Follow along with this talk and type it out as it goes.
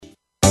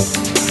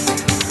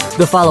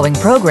The following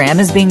program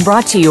is being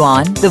brought to you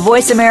on the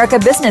Voice America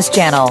Business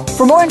Channel.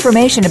 For more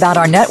information about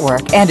our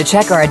network and to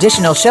check our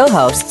additional show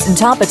hosts and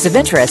topics of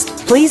interest,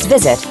 please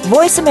visit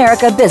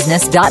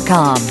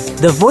voiceamericabusiness.com.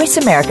 The Voice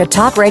America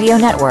Talk Radio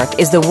Network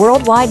is the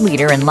worldwide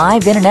leader in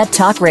live Internet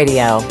talk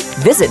radio.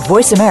 Visit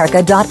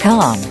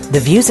voiceamerica.com. The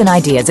views and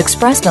ideas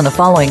expressed on the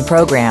following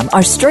program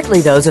are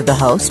strictly those of the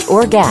host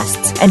or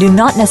guests and do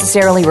not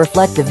necessarily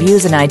reflect the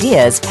views and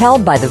ideas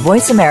held by the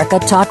Voice America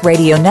Talk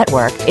Radio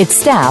Network, its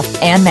staff,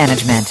 and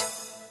management.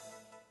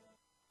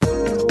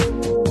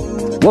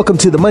 Welcome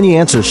to the Money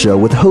Answer Show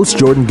with host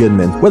Jordan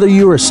Goodman. Whether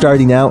you are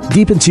starting out,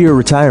 deep into your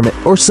retirement,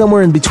 or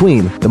somewhere in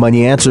between, the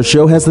Money Answer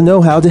Show has the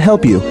know-how to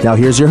help you. Now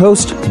here's your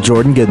host,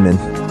 Jordan Goodman.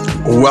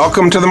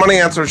 Welcome to the Money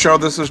Answer Show.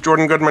 This is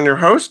Jordan Goodman, your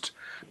host.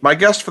 My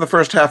guest for the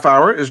first half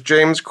hour is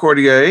James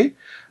Cordier.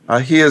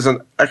 He is an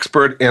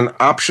expert in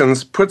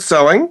options put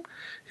selling.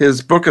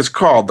 His book is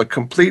called The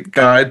Complete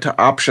Guide to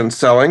Option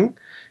Selling.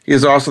 He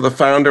is also the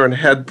founder and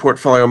head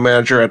portfolio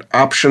manager at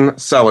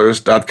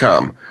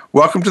optionsellers.com.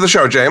 Welcome to the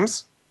show,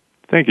 James.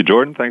 Thank you,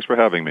 Jordan. Thanks for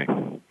having me.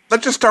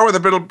 Let's just start with a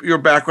bit of your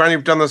background.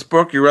 You've done this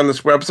book, you run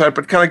this website,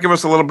 but kind of give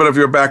us a little bit of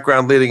your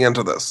background leading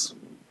into this.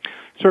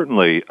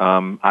 Certainly.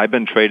 I've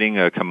been trading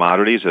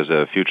commodities as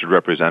a futures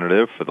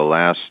representative for the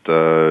last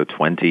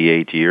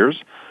 28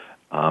 years.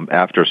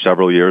 After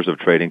several years of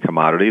trading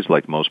commodities,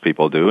 like most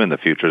people do in the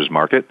futures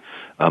market,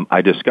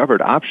 I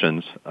discovered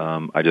options.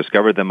 I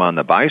discovered them on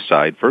the buy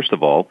side, first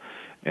of all,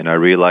 and I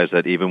realized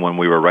that even when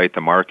we were right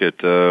the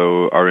market,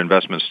 our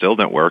investments still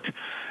didn't work.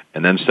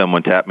 And then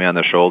someone tapped me on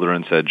the shoulder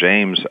and said,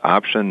 James,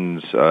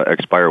 options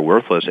expire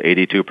worthless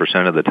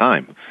 82% of the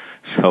time.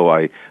 So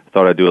I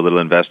thought I'd do a little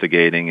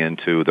investigating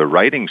into the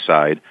writing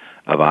side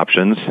of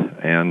options,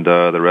 and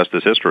the rest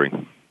is history.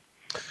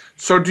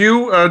 So do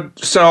you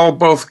sell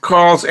both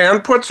calls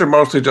and puts, or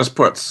mostly just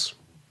puts?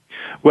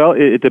 Well,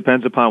 it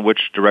depends upon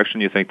which direction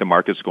you think the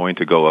market's going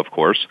to go, of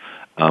course.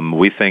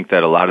 We think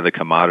that a lot of the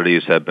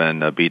commodities have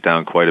been beat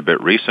down quite a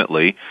bit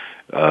recently,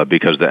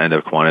 because of the end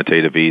of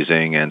quantitative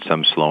easing and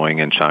some slowing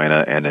in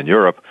China and in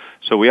Europe.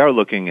 So we are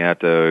looking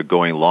at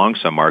going long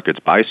some markets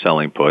by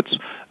selling puts.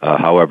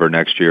 However,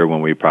 next year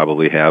when we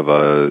probably have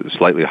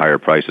slightly higher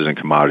prices in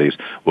commodities,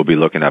 we'll be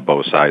looking at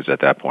both sides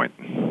at that point.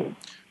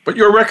 But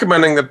you're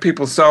recommending that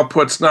people sell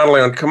puts not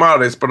only on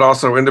commodities, but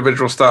also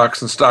individual stocks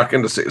and stock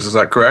indices. Is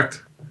that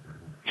correct?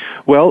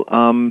 Well,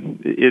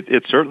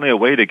 it's certainly a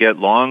way to get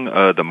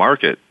long the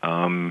market.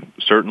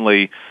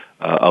 Certainly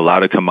a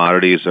lot of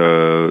commodities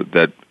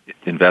that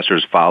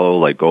investors follow,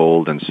 like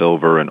gold and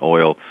silver and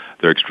oil,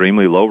 they're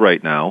extremely low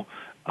right now.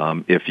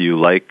 If you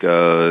like,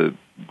 getting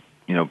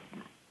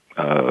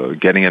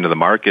into the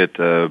market,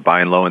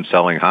 buying low and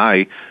selling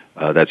high,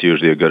 that's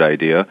usually a good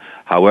idea.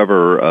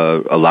 However,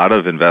 a lot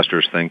of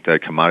investors think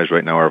that commodities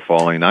right now are a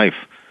falling knife,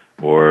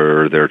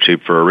 or they're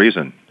cheap for a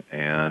reason.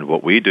 And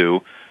what we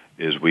do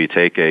is we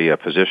take a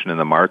position in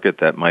the market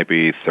that might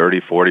be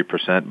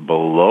 30-40%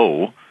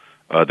 below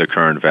the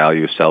current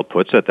value, sell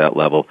puts at that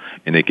level,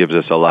 and it gives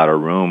us a lot of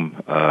room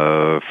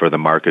for the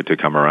market to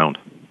come around.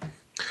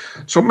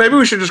 So maybe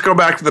we should just go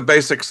back to the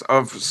basics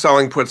of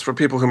selling puts for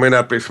people who may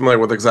not be familiar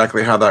with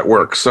exactly how that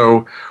works.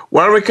 So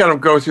why don't we kind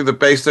of go through the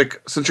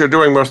basic, since you're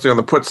doing mostly on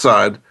the put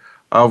side,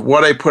 of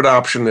what a put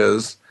option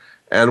is,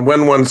 and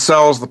when one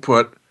sells the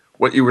put,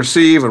 what you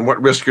receive and what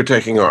risk you're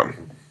taking on.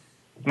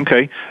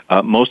 Okay.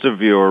 Most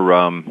of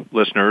your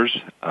listeners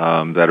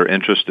that are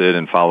interested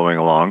in following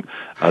along,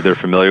 they're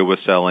familiar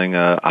with selling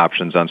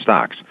options on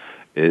stocks.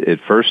 It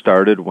first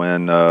started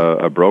when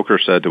a broker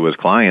said to his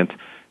client,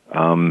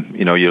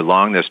 you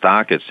long this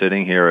stock, it's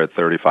sitting here at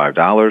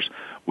 $35.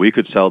 We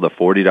could sell the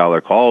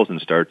 $40 calls and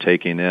start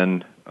taking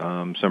in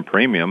some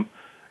premium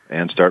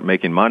and start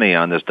making money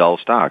on this dull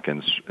stock.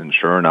 And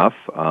sure enough,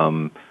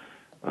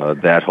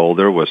 that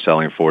holder was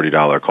selling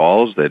 $40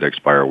 calls. They'd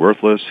expire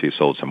worthless. He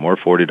sold some more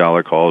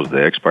 $40 calls.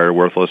 They expire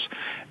worthless.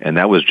 And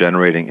that was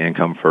generating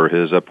income for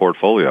his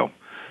portfolio.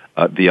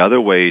 The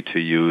other way to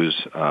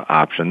use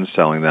options,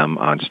 selling them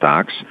on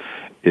stocks,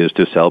 is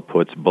to sell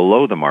puts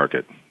below the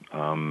market.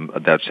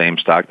 That same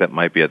stock that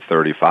might be at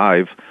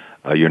 35,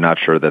 you're not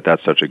sure that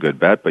that's such a good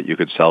bet, but you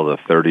could sell the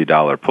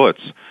 $30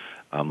 puts.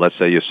 Let's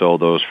say you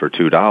sold those for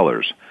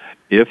 $2.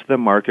 If the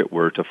market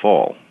were to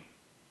fall,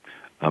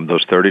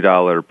 those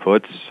 $30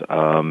 puts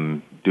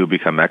do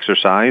become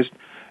exercised.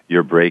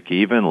 Your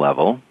break-even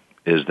level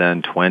is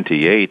then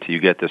 28. You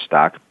get the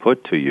stock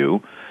put to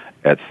you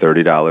at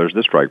 $30,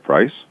 the strike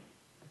price.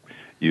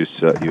 You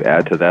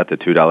add to that the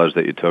 $2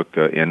 that you took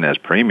in as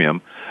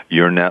premium.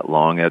 You're net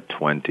long at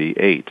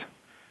 28.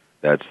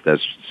 That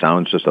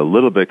sounds just a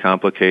little bit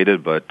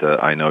complicated, but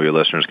I know your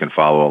listeners can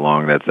follow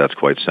along. That's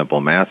quite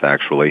simple math,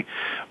 actually.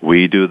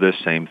 We do the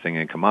same thing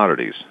in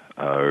commodities.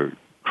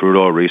 Crude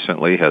oil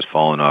recently has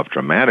fallen off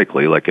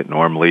dramatically, like it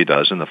normally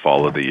does in the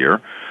fall of the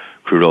year.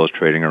 Crude oil is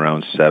trading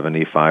around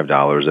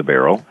 $75 a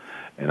barrel.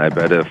 And I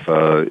bet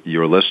if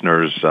your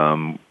listeners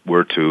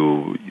were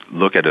to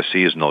look at a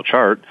seasonal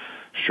chart,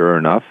 sure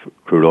enough,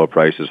 crude oil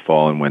prices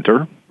fall in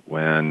winter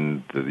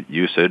when the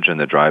usage and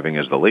the driving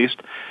is the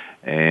least.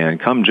 And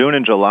come June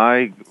and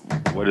July,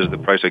 what is the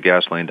price of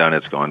gasoline done?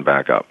 It's gone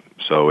back up.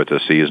 So it's a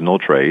seasonal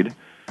trade.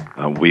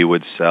 We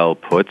would sell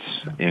puts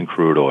in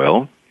crude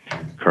oil,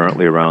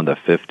 currently around the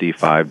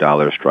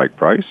 $55 strike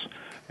price.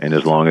 And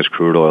as long as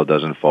crude oil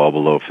doesn't fall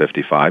below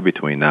 55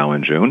 between now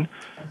and June,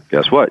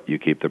 guess what? You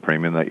keep the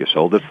premium that you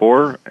sold it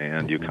for,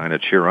 and you kind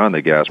of cheer on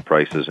the gas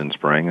prices in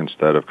spring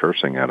instead of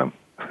cursing at them.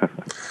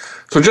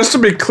 So just to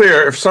be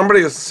clear, if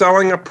somebody is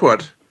selling a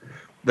put,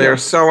 they are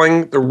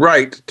selling the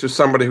right to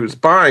somebody who's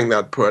buying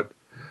that put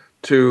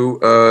to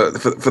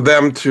for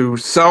them to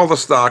sell the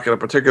stock at a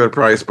particular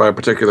price by a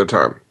particular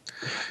time.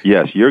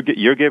 Yes, you're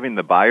giving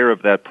the buyer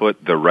of that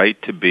put the right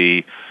to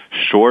be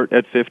short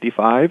at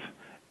 55,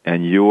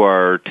 and you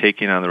are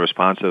taking on the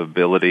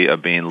responsibility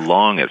of being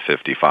long at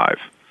 55.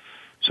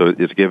 So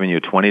it's giving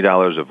you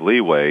 $20 of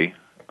leeway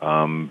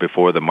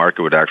before the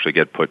market would actually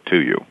get put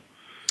to you.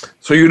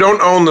 So you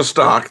don't own the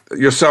stock.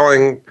 You're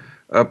selling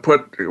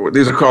put.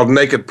 These are called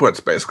naked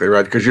puts, basically,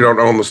 right? Because you don't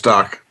own the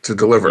stock to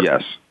deliver.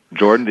 Yes.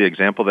 Jordan, the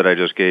example that I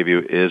just gave you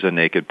is a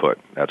naked put.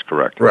 That's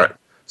correct. Right.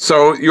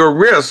 So your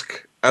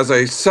risk as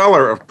a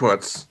seller of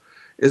puts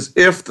is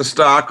if the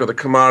stock or the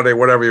commodity,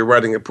 whatever you're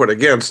writing a put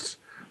against,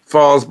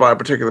 falls by a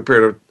particular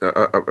period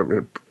of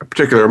a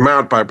particular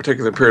amount by a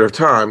particular period of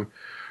time,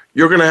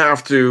 you're going to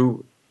have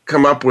to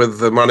come up with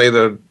the money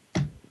to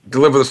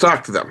deliver the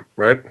stock to them,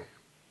 right?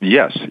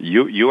 Yes.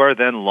 You are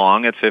then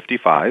long at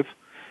 55,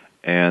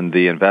 and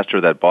the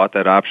investor that bought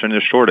that option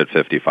is short at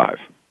 55.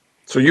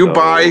 So you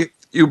buy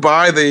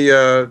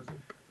the.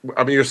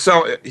 You're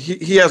selling.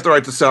 He has the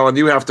right to sell, and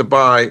you have to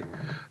buy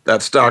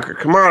that stock or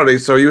commodity.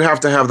 So you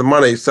have to have the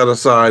money set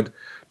aside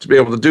to be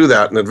able to do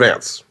that in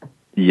advance.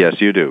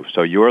 Yes, you do.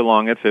 So you're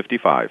long at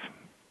 55,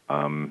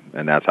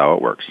 and that's how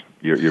it works.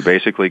 You're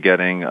basically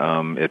getting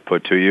it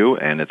put to you,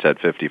 and it's at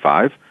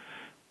 55.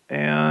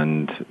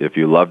 And if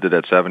you loved it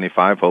at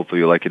 75, hopefully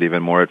you like it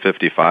even more at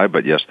 55.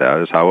 But yes, that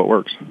is how it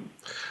works.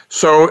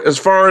 So as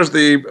far as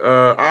the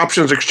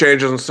options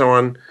exchanges and so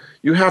on,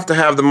 you have to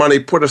have the money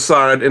put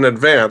aside in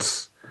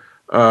advance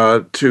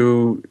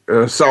to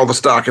sell the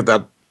stock at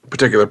that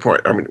particular point.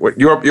 I mean,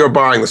 you're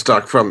buying the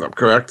stock from them,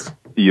 correct?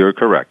 You're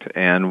correct.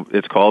 And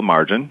it's called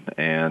margin,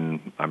 and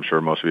I'm sure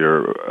most of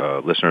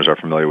your listeners are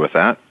familiar with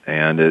that.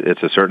 And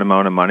it's a certain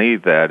amount of money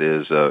that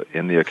is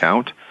in the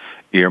account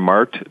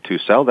earmarked to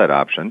sell that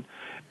option.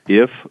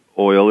 If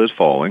oil is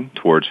falling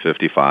towards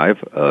 55,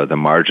 the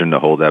margin to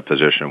hold that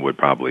position would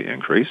probably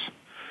increase.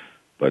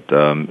 But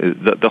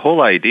the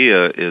whole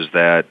idea is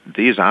that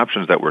these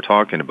options that we're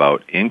talking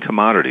about in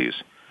commodities,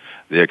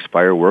 they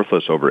expire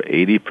worthless over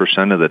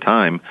 80% of the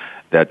time.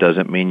 That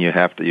doesn't mean you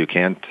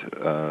can't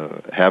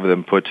have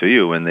them put to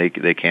you, and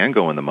they can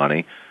go in the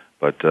money.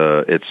 But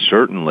it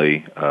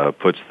certainly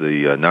puts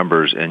the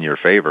numbers in your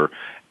favor.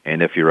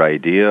 And if your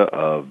idea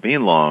of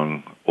being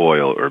long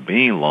oil or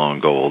being long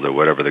gold or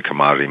whatever the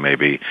commodity may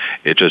be,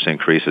 it just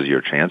increases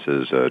your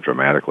chances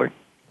dramatically.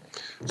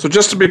 So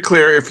just to be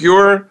clear, if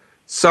you're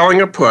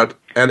selling a put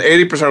and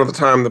 80% of the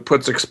time the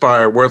puts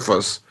expire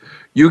worthless,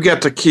 you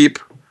get to keep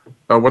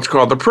what's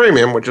called the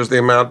premium, which is the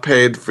amount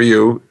paid for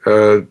you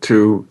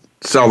to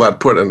sell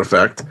that put in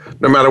effect,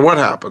 no matter what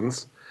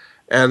happens.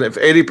 And if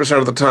 80%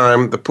 of the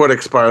time the put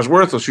expires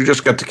worthless, you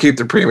just get to keep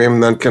the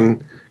premium and then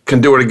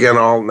can do it again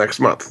all next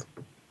month.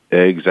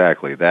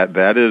 Exactly.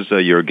 That is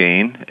your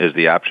gain, is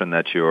the option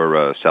that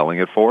you're selling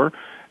it for.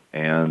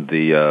 And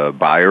the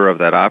buyer of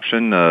that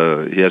option,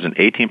 he has an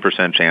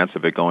 18% chance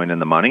of it going in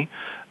the money.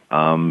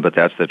 But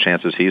that's the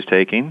chances he's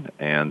taking.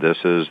 And this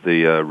is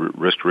the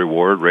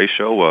risk-reward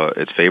ratio.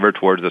 It's favored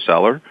towards the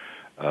seller.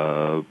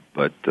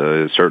 But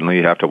certainly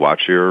you have to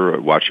watch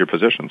your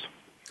positions.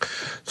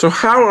 So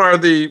how are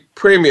the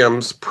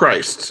premiums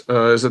priced?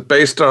 Is it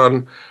based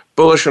on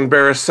bullish and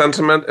bearish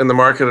sentiment in the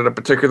market at a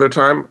particular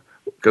time?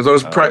 Because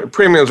those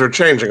premiums are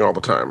changing all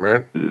the time,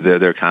 right?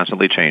 They're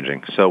constantly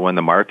changing. So when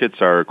the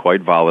markets are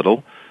quite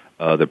volatile,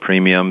 the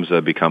premiums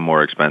become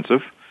more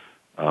expensive.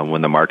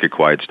 When the market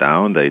quiets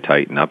down, they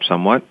tighten up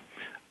somewhat.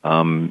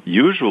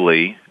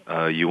 Usually,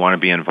 you want to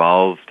be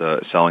involved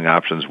selling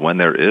options when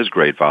there is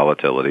great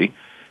volatility.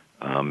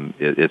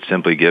 It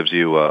simply gives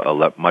you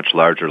a much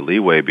larger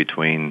leeway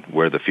between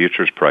where the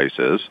futures price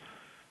is,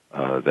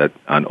 that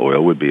on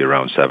oil would be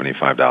around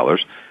 $75,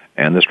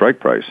 and the strike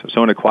price.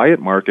 So in a quiet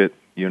market,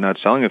 you're not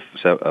selling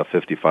a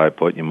 55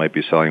 put. You might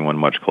be selling one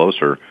much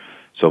closer.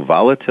 So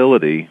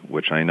volatility,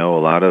 which I know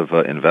a lot of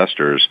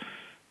investors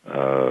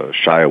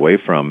shy away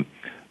from,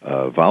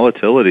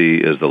 volatility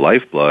is the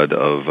lifeblood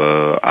of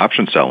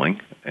option selling,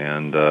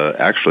 and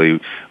actually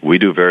we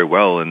do very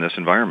well in this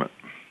environment.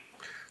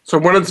 So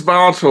when it's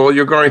volatile,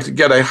 you're going to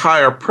get a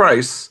higher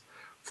price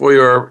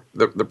for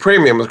the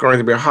premium is going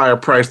to be a higher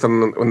price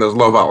than when there's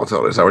low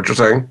volatility. Is that what you're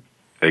saying?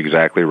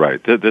 Exactly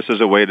right. This is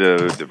a way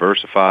to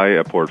diversify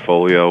a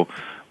portfolio.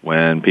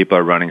 When people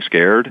are running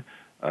scared,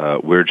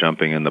 we're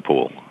jumping in the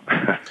pool.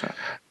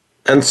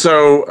 And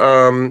so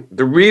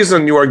the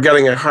reason you are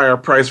getting a higher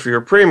price for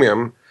your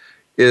premium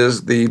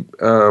is the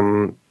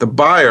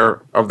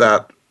buyer of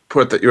that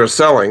put that you're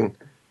selling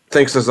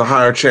thinks there's a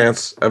higher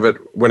chance of it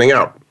winning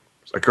out.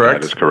 Is that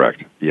correct? That is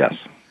correct, yes.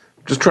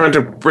 Just trying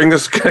to bring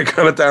this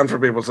kind of down for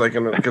people so they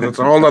can, because it's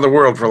a whole other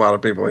world for a lot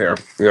of people here.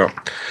 Yeah.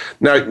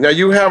 Now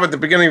you have at the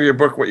beginning of your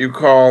book what you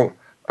call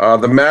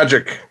the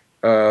magic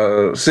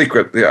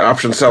secret, the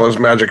option seller's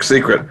magic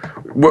secret.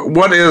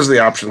 What is the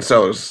option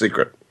seller's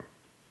secret?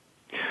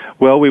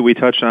 Well, we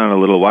touched on it a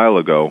little while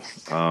ago.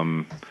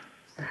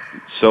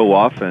 So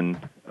often,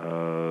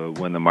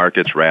 when the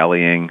market's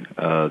rallying,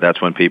 that's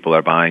when people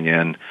are buying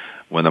in.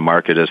 When the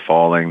market is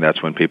falling,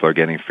 that's when people are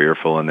getting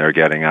fearful and they're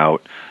getting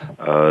out.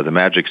 The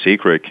magic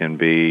secret can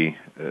be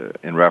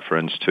in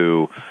reference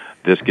to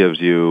this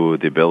gives you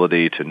the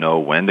ability to know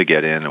when to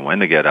get in and when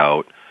to get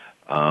out.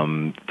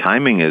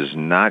 Timing is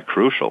not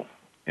crucial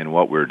in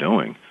what we're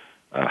doing.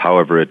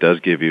 However, it does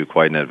give you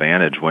quite an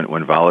advantage.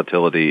 When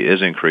volatility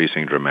is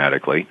increasing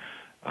dramatically,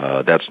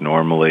 that's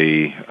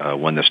normally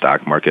when the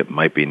stock market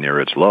might be near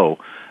its low.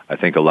 I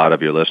think a lot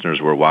of your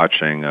listeners were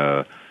watching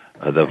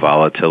the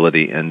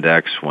volatility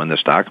index when the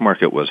stock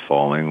market was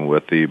falling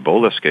with the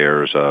Ebola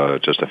scares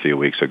just a few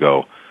weeks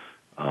ago.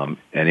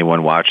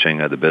 Anyone watching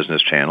the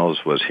business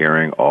channels was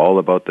hearing all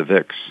about the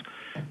VIX,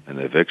 and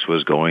the VIX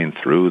was going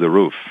through the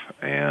roof.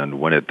 And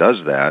when it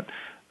does that,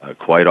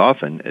 quite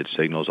often it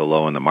signals a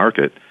low in the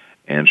market.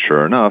 And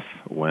sure enough,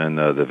 when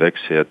the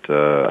VIX hit,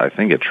 I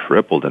think it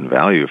tripled in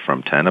value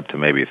from 10 up to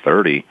maybe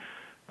 30,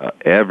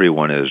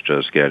 everyone is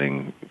just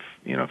getting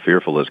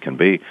fearful as can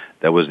be.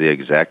 That was the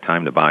exact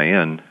time to buy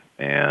in.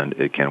 And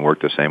it can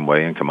work the same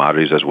way in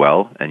commodities as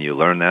well, and you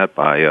learn that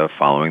by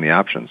following the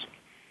options.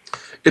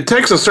 It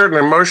takes a certain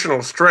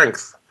emotional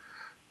strength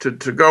to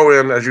go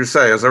in, as you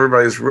say, as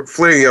everybody's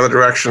fleeing the other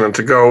direction, and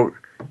to go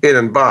in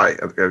and buy.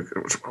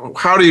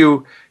 How do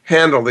you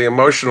handle the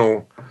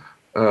emotional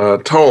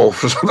toll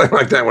for something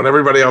like that when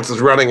everybody else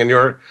is running and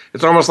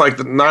it's almost like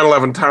the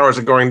 9/11 towers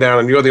are going down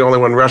and you're the only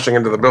one rushing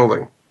into the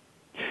building?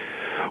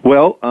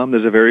 Well,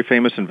 there's a very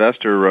famous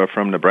investor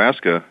from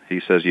Nebraska. He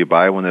says you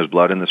buy when there's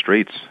blood in the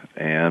streets.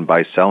 And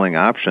by selling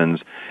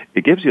options,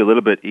 it gives you a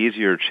little bit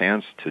easier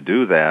chance to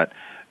do that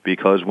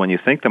because when you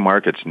think the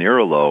market's near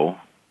a low,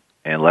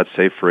 and let's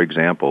say, for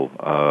example,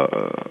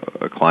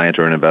 a client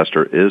or an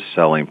investor is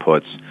selling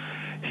puts,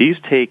 he's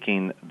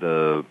taking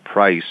the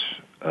price,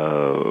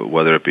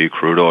 whether it be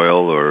crude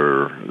oil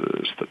or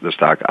the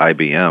stock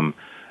IBM,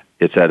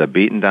 it's at a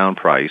beaten down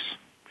price.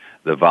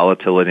 The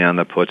volatility on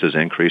the puts is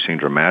increasing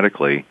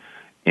dramatically,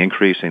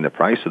 increasing the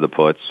price of the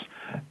puts,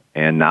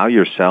 and now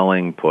you're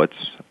selling puts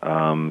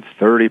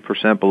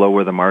 30% below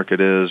where the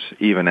market is,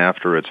 even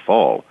after its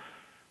fall.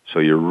 So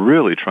you're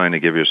really trying to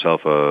give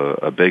yourself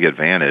a big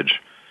advantage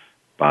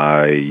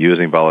by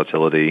using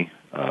volatility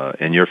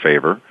in your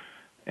favor.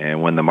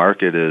 And when the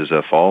market is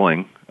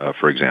falling,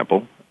 for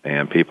example,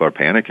 and people are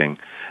panicking,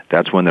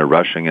 that's when they're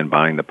rushing and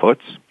buying the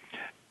puts,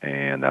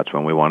 and that's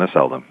when we want to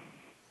sell them.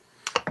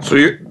 So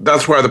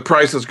that's why the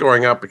price is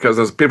going up, because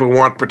as people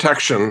want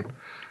protection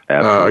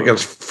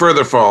against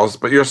further falls.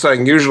 But you're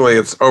saying usually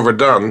it's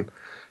overdone,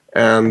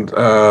 and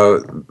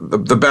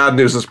the bad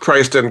news is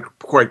priced in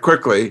quite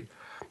quickly.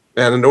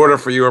 And in order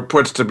for your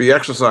puts to be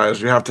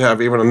exercised, you have to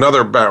have even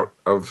another bout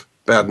of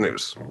bad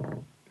news.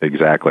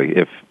 Exactly.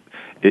 If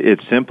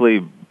it's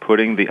simply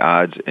putting the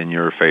odds in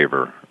your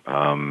favor.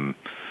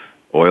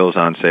 Oil's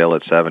on sale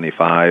at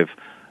 75.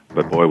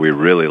 But boy, we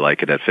really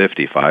like it at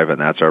 55, and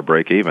that's our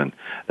break even.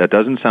 That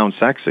doesn't sound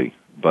sexy,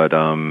 but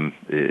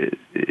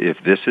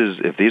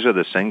if these are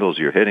the singles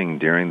you're hitting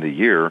during the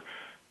year,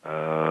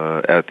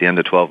 at the end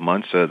of 12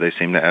 months, they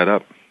seem to add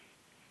up.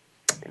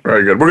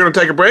 Very good. We're going to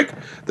take a break.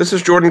 This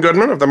is Jordan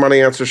Goodman of the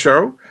Money Answer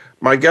Show.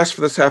 My guest for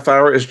this half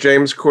hour is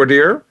James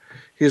Cordier.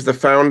 He's the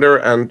founder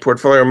and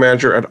portfolio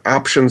manager at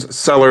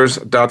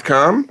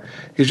OptionsSellers.com.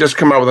 He's just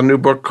come out with a new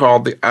book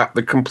called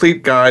The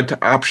Complete Guide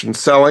to Option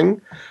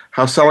Selling: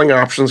 How Selling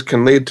Options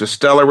Can Lead to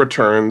Stellar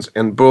Returns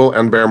in Bull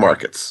and Bear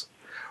Markets.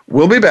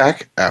 We'll be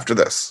back after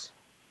this.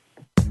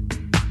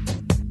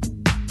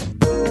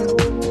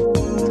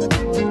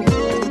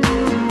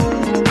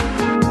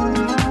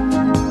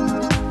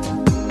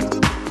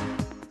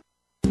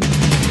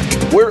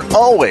 We're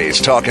always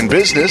talking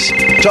business.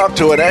 Talk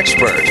to an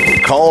expert.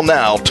 Call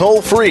now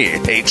toll free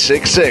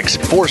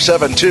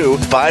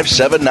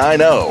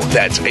 866-472-5790.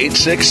 That's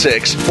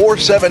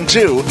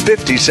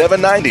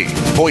 866-472-5790.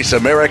 Voice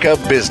America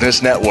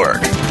Business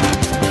Network.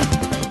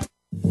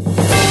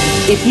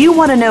 If you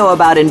want to know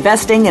about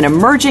investing in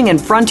emerging and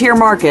frontier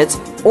markets,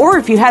 or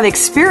if you have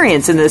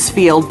experience in this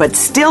field but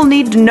still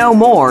need to know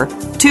more,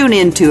 tune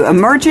in to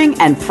Emerging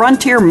and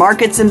Frontier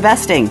Markets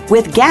Investing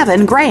with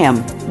Gavin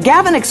Graham.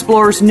 Gavin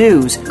explores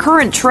news,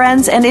 current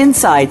trends, and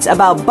insights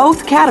about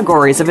both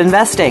categories of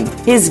investing.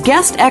 His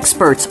guest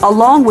experts,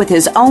 along with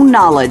his own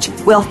knowledge,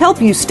 will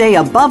help you stay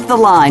above the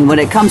line when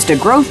it comes to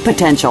growth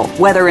potential,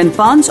 whether in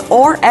funds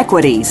or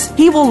equities.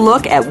 He will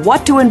look at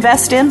what to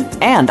invest in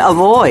and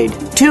avoid.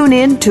 Tune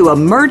in to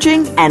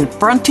Emerging and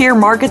Frontier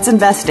Markets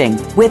Investing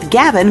with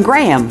Gavin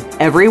Graham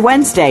every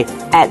Wednesday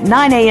at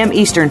 9 a.m.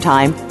 Eastern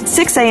Time,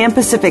 6 a.m.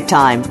 Pacific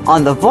Time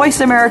on the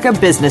Voice America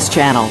Business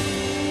Channel.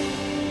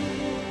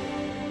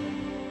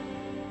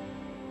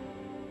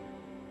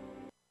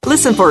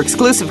 Listen for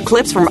exclusive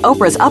clips from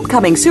Oprah's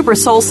upcoming Super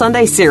Soul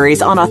Sunday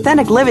series on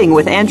authentic living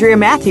with Andrea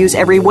Matthews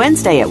every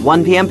Wednesday at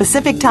 1 p.m.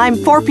 Pacific Time,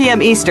 4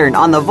 p.m. Eastern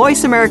on the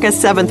Voice America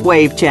 7th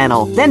Wave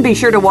channel. Then be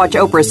sure to watch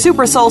Oprah's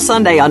Super Soul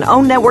Sunday on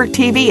OWN Network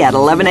TV at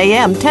 11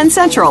 a.m., 10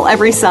 Central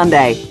every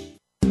Sunday.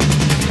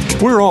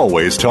 We're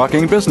always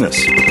talking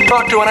business.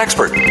 Talk to an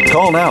expert.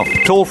 Call now,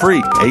 toll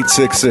free,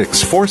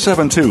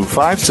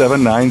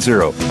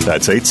 866-472-5790.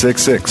 That's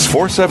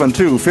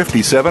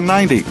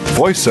 866-472-5790.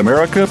 Voice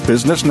America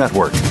Business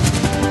Network.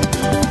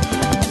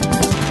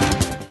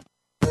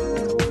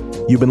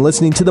 You've been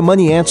listening to the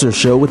Money Answer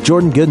Show with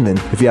Jordan Goodman.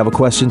 If you have a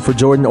question for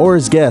Jordan or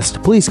his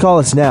guest, please call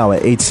us now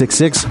at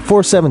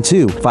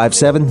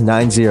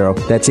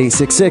 866-472-5790. That's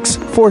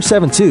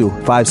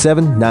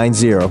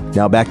 866-472-5790.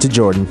 Now back to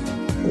Jordan.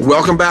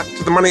 Welcome back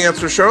to the Money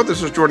Answer Show.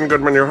 This is Jordan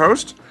Goodman, your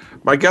host.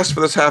 My guest for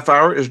this half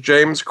hour is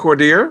James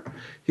Cordier.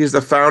 He's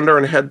the founder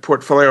and head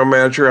portfolio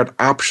manager at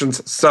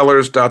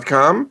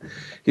OptionsSellers.com.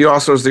 He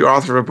also is the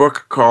author of a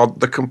book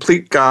called The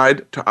Complete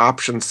Guide to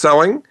Option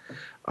Selling.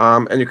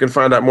 And you can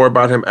find out more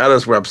about him at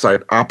his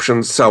website,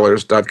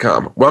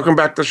 OptionsSellers.com. Welcome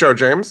back to the show,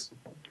 James.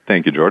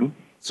 Thank you, Jordan.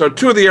 So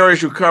two of the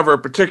areas you cover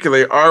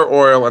particularly are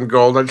oil and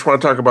gold. I just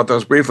want to talk about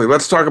those briefly.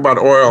 Let's talk about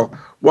oil.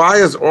 Why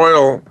has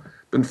oil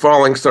been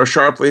falling so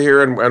sharply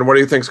here, and what do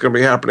you think is going to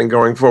be happening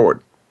going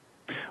forward?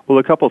 Well,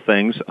 a couple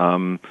things.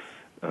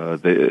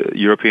 The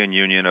European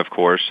Union, of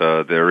course,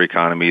 their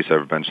economies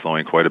have been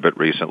slowing quite a bit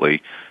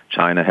recently.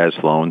 China has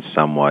slowed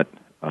somewhat.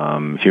 Here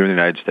in the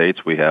United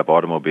States, we have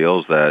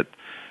automobiles that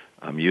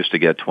used to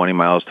get 20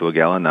 miles to a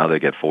gallon. Now they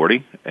get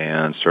 40,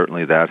 and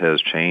certainly that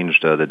has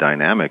changed the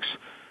dynamics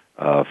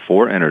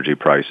for energy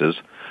prices.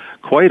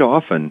 Quite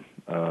often,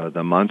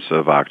 the months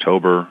of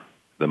October,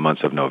 the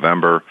months of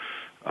November,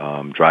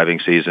 driving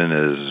season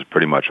is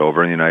pretty much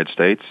over in the United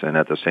States, and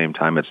at the same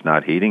time, it's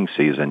not heating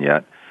season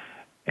yet.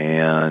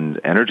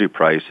 And energy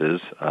prices,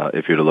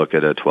 if you're to look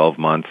at a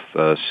 12-month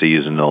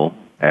seasonal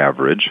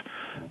average,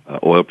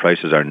 oil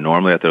prices are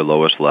normally at their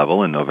lowest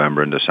level in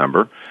November and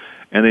December,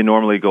 and they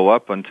normally go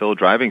up until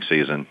driving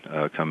season.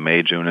 Come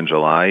May, June, and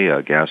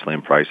July,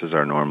 gasoline prices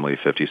are normally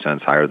 50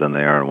 cents higher than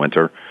they are in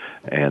winter,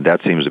 and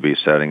that seems to be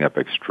setting up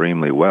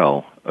extremely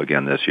well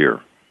again this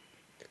year.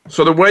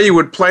 So the way you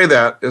would play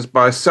that is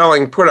by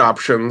selling put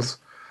options.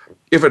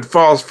 If it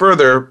falls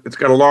further, it's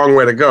got a long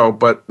way to go,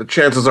 but the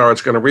chances are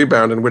it's going to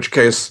rebound, in which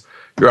case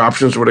your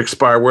options would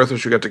expire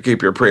worthless. You get to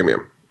keep your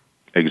premium.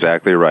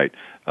 Exactly right.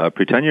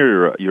 Pretend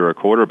you're a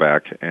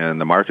quarterback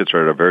and the markets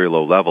are at a very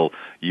low level.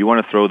 You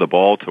want to throw the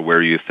ball to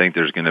where you think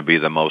there's going to be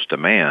the most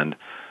demand.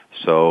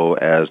 So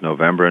as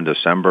November and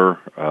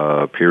December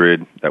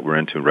period that we're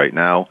into right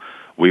now,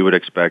 we would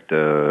expect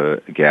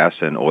gas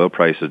and oil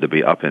prices to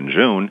be up in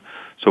June.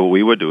 So what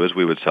we would do is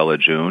we would sell a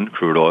June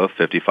crude oil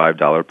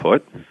 $55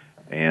 put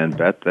and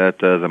bet that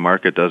the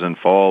market doesn't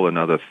fall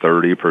another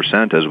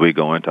 30% as we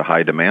go into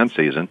high demand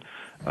season.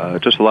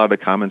 Just a lot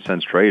of common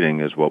sense trading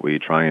is what we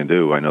try and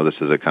do. I know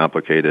this is a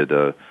complicated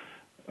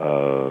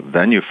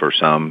venue for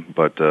some,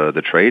 but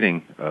the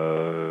trading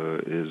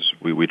is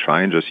we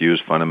try and just use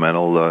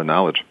fundamental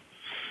knowledge.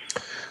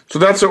 So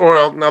that's the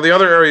oil. Now the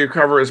other area you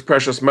cover is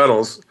precious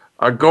metals.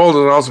 Gold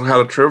has also had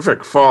a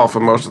terrific fall for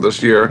most of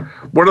this year.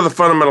 What are the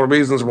fundamental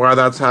reasons why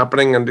that's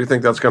happening, and do you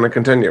think that's going to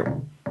continue?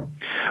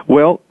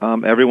 Well,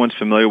 everyone's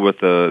familiar with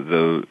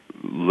the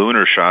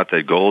lunar shot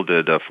that gold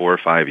did 4 or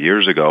 5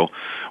 years ago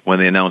when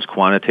they announced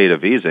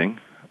quantitative easing,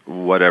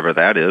 whatever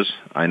that is.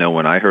 I know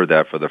when I heard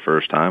that for the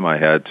first time, I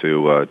had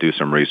to do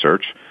some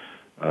research.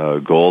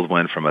 Gold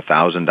went from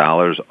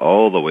 $1,000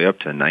 all the way up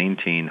to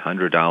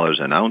 $1,900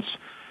 an ounce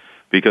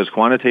because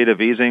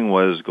quantitative easing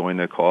was going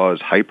to cause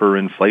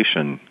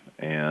hyperinflation,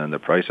 and the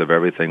price of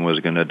everything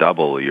was going to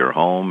double, your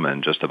home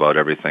and just about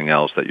everything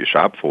else that you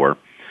shop for.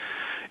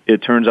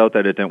 It turns out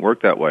that it didn't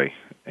work that way,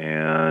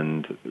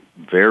 and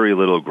very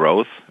little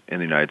growth in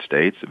the United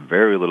States,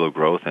 very little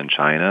growth in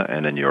China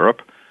and in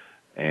Europe,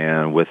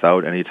 and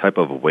without any type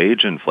of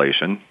wage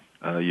inflation,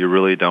 you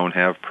really don't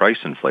have price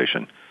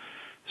inflation.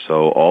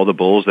 So all the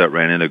bulls that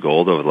ran into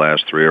gold over the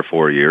last 3 or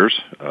 4 years,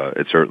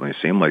 it certainly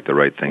seemed like the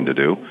right thing to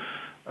do,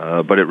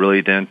 but it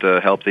really didn't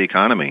help the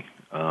economy.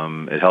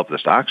 It helped the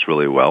stocks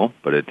really well,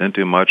 but it didn't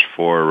do much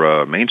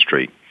for Main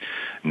Street.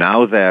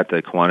 Now that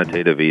the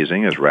quantitative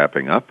easing is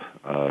wrapping up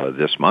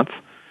this month,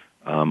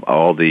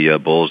 all the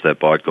bulls that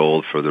bought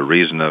gold for the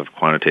reason of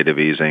quantitative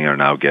easing are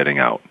now getting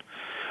out.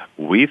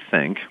 We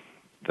think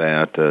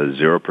that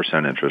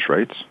 0% interest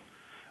rates,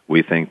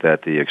 we think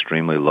that the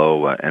extremely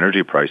low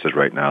energy prices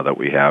right now that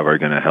we have are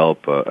going to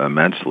help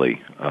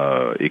immensely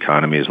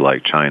economies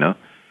like China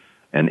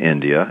and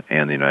India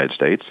and the United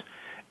States.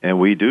 And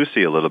we do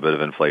see a little bit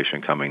of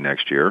inflation coming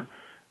next year.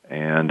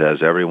 And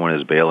as everyone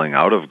is bailing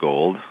out of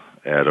gold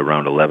at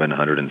around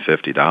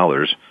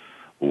 $1,150,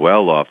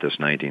 well off this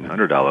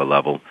 $1,900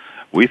 level,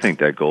 we think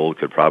that gold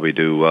could probably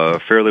do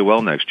fairly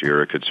well next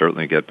year. It could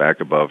certainly get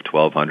back above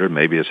 $1,200,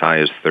 maybe as high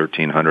as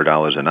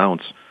 $1,300 an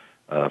ounce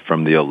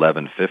from the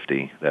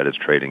 $1,150 that it's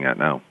trading at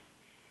now.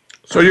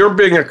 So you're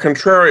being a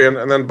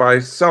contrarian, and then by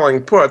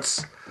selling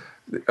puts,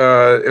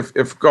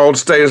 if gold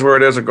stays where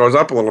it is or goes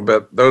up a little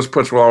bit, those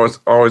puts will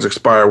always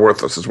expire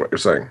worthless, is what you're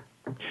saying.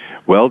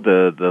 Well,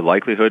 the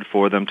likelihood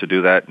for them to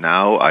do that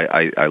now,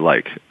 I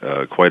like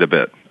quite a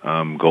bit.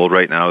 Gold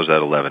right now is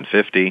at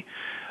 $11.50.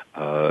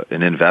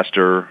 An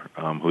investor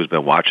who's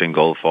been watching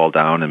gold fall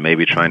down and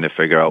maybe trying to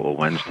figure out, well,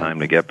 when's time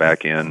to get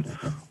back in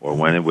or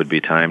when it would be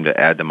time to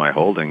add to my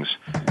holdings,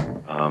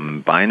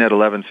 buying at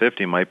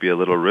 $11.50 might be a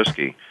little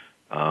risky.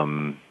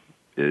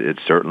 It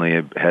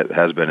certainly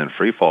has been in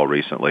free fall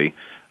recently.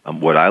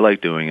 What I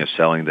like doing is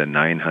selling the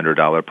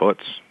 $900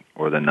 puts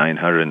or the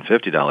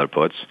 $950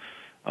 puts.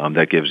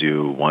 That gives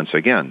you, once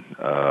again,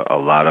 a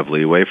lot of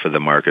leeway for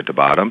the market to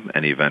bottom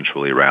and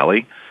eventually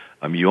rally.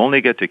 You only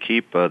get to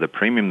keep the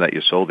premium that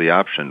you sold the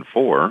option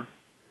for,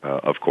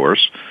 of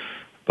course.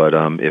 But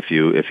if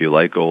you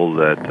like gold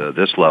at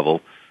this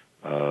level,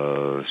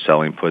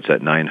 selling puts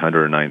at $900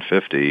 or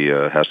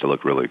 $950 has to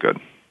look really good.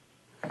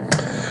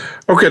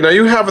 Okay, now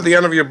you have at the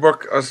end of your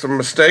book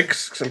some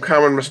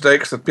common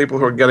mistakes that people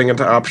who are getting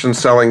into option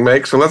selling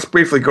make. So let's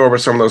briefly go over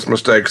some of those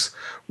mistakes.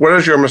 What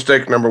is your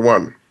mistake number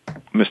one?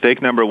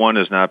 Mistake number one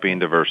is not being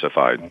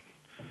diversified.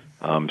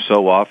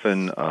 So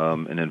often,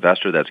 an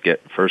investor that's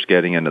first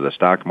getting into the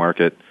stock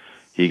market,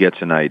 he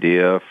gets an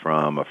idea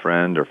from a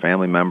friend or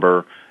family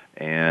member,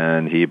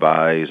 and he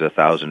buys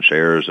 1,000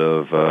 shares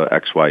of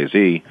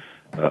XYZ.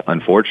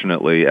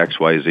 Unfortunately,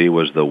 XYZ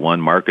was the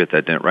one market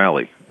that didn't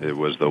rally. It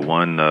was the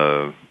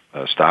one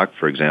stock,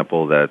 for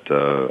example, that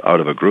out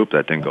of a group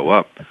that didn't go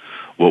up.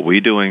 What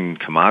we do in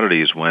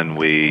commodities when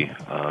we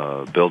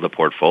build a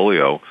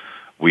portfolio,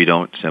 we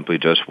don't simply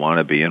just want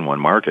to be in one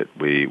market.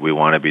 We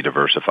want to be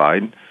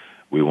diversified.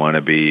 We want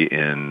to be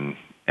in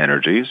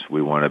energies.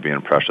 We want to be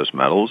in precious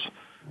metals.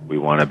 We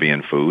want to be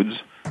in foods.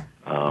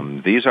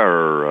 These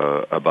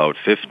are about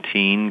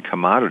 15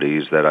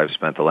 commodities that I've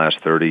spent the last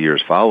 30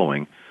 years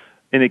following,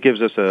 and it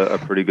gives us a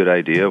pretty good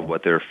idea of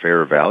what their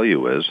fair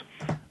value is.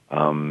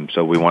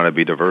 So we want to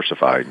be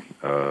diversified.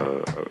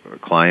 A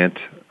client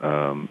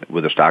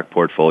with a stock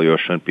portfolio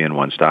shouldn't be in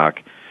one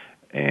stock,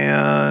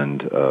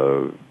 and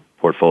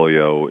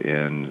portfolio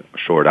in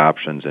short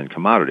options and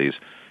commodities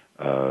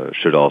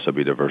should also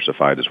be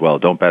diversified as well.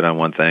 Don't bet on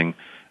one thing.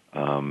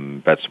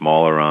 Bet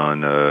smaller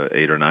on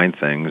 8 or 9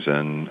 things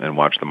and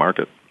watch the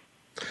market.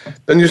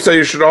 Then you say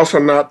you should also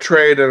not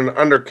trade in an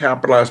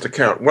undercapitalized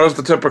account. What is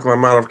the typical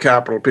amount of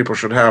capital people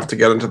should have to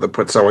get into the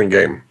put-selling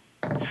game?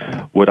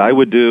 What I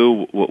would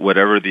do,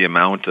 whatever the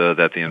amount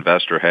that the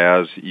investor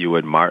has, you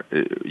would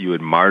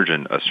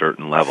margin a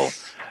certain level.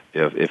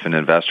 If an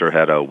investor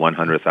had a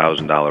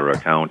 $100,000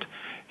 account,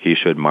 he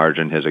should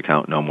margin his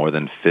account no more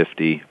than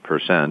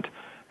 50%,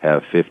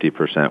 have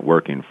 50%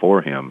 working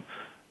for him.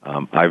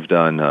 I've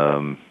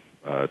done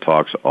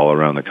talks all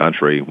around the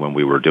country. When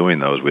we were doing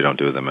those, we don't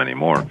do them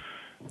anymore.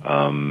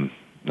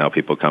 Now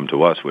people come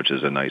to us, which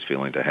is a nice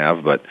feeling to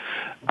have. But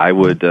I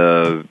would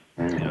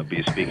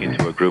be speaking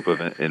to a group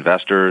of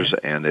investors,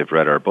 and they've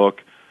read our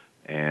book.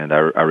 And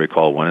I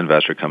recall one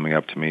investor coming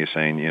up to me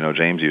saying,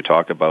 James, you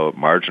talk about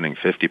margining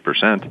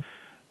 50%.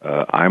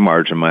 I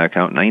margin my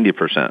account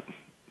 90%.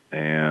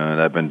 And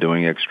I've been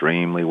doing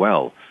extremely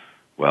well.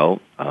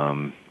 Well,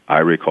 I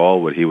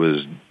recall what he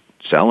was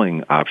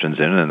selling options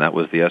in, and that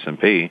was the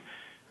S&P,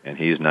 and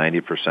he's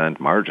 90%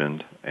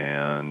 margined.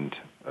 And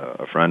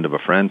a friend of a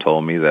friend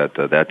told me that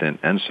that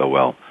didn't end so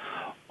well.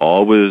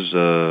 Always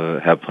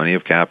have plenty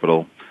of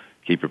capital.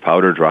 Keep your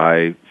powder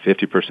dry.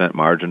 50%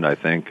 margin, I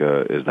think,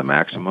 is the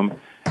maximum,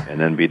 and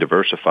then be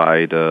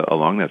diversified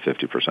along that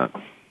 50%.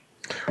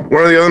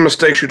 One of the other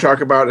mistakes you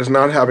talk about is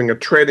not having a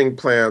trading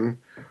plan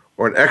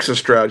or an exit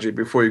strategy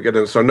before you get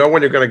in. So know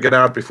when you're going to get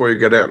out before you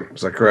get in.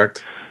 Is that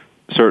correct?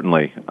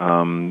 Certainly.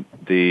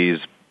 These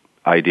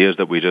ideas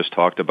that we just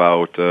talked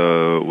about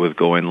with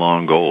going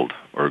long gold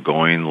or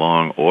going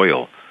long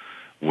oil,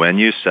 when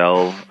you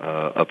sell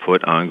a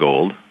put on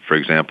gold, for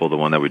example, the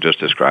one that we just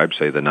described,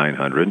 say the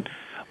 900,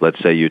 let's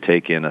say you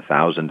take in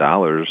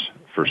 $1,000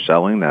 for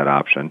selling that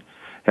option,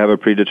 have a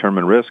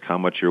predetermined risk how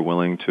much you're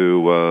willing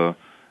to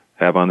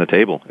have on the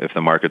table if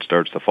the market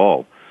starts to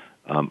fall.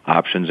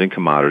 Options in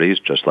commodities,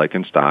 just like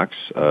in stocks,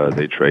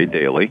 they trade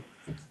daily.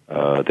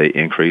 They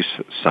increase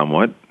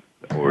somewhat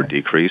or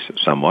decrease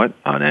somewhat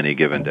on any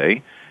given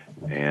day,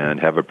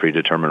 and have a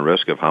predetermined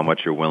risk of how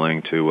much you're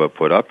willing to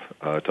put up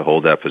to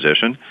hold that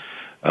position.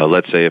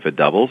 Let's say if it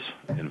doubles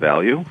in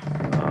value,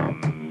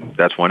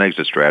 that's one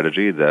exit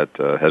strategy that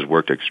has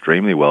worked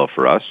extremely well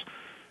for us.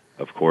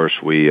 Of course,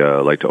 we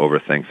like to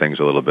overthink things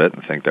a little bit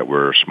and think that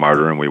we're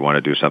smarter and we want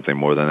to do something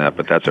more than that,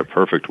 but that's a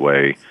perfect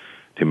way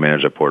to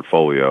manage a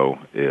portfolio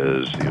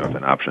is, if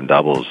an option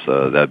doubles,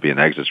 that'd be an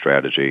exit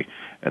strategy,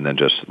 and then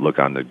just look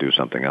on to do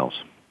something else.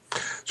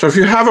 So if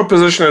you have a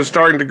position that's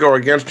starting to go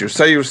against you,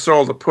 say you've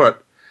sold a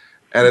put,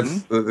 and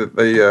it's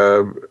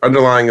the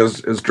underlying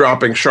is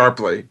dropping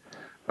sharply,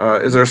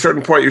 is there a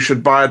certain point you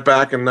should buy it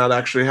back and not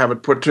actually have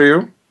it put to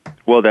you?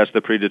 Well, that's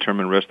the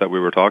predetermined risk that we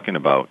were talking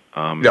about.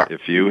 Yeah.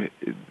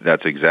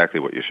 That's exactly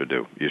what you should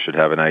do. You should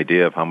have an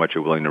idea of how much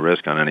you're willing to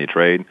risk on any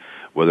trade,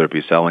 whether it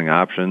be selling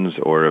options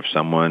or if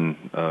someone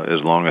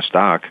is long a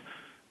stock.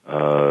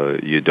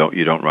 you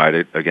don't ride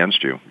it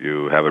against you.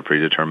 You have a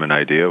predetermined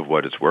idea of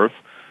what it's worth.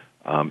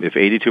 If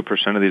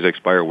 82% of these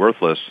expire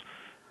worthless,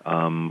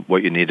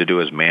 what you need to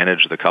do is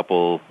manage the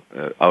couple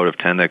out of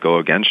 10 that go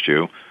against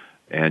you,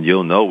 and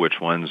you'll know which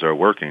ones are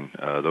working.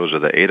 Those are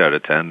the 8 out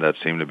of 10 that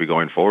seem to be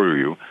going for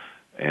you,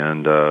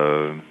 and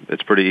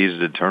it's pretty easy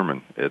to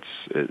determine.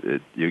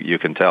 You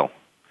can tell.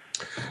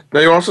 Now,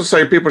 you also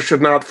say people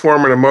should not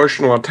form an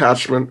emotional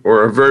attachment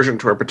or aversion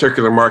to a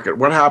particular market.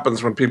 What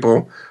happens when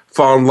people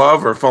fall in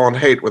love or fall in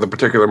hate with a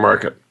particular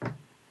market?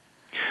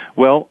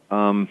 Well,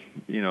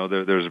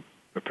 there's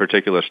a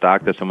particular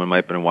stock that someone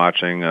might have been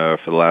watching for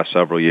the last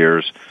several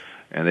years,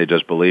 and they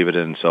just believe it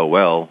in so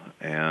well,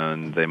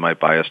 and they might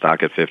buy a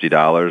stock at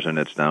 $50, and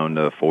it's down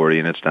to $40,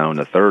 and it's down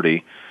to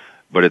 $30,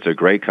 but it's a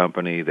great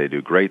company. They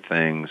do great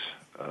things.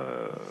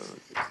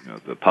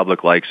 The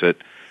public likes it,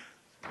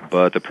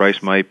 but the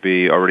price might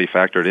be already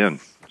factored in.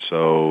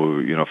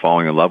 So,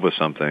 falling in love with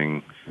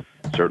something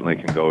certainly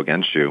can go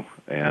against you.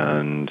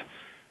 And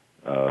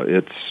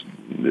it's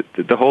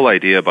the whole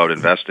idea about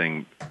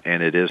investing,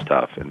 and it is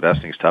tough.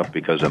 Investing is tough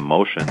because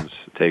emotions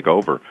take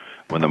over.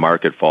 When the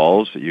market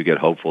falls, you get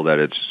hopeful that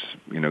it's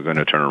going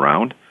to turn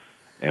around,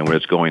 and when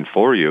it's going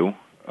for you,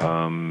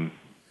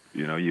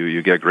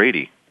 you get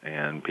greedy.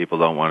 And people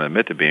don't want to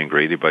admit to being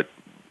greedy, but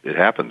it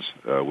happens.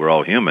 We're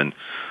all human.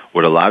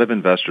 What a lot of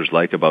investors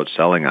like about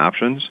selling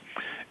options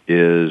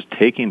is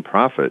taking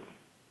profit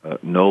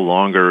no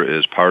longer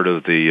is part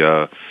of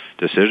the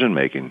decision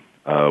making.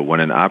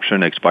 When an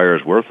option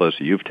expires worthless,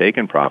 you've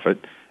taken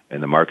profit,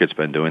 and the market's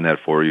been doing that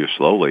for you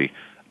slowly.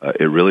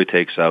 It really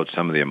takes out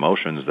some of the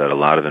emotions that a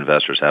lot of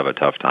investors have a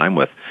tough time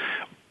with.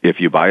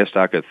 If you buy a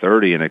stock at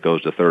 30 and it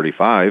goes to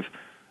 35,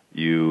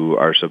 you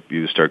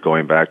start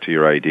going back to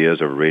your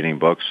ideas of reading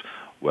books.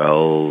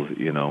 Well,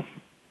 you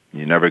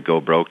never go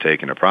broke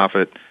taking a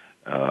profit.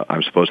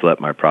 I'm supposed to let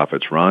my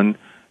profits run.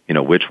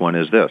 Which one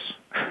is this?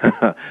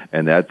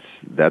 And it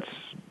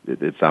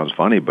sounds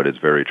funny, but it's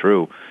very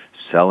true.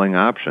 Selling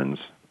options,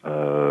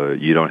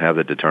 you don't have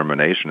the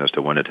determination as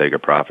to when to take a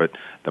profit.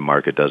 The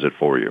market does it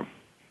for you.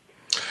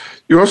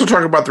 You also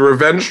talk about the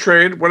revenge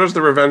trade. What is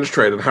the revenge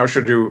trade, and how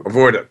should you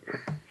avoid it?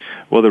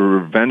 Well, the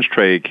revenge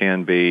trade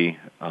can be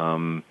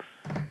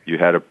you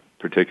had a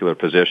particular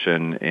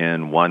position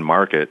in one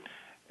market,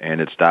 and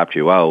it stopped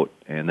you out,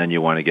 and then you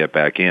want to get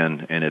back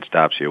in, and it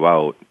stops you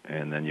out,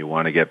 and then you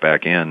want to get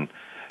back in.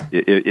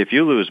 If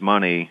you lose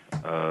money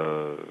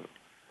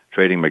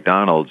trading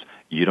McDonald's,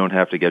 you don't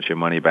have to get your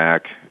money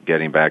back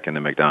getting back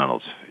into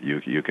McDonald's.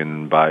 You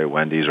can buy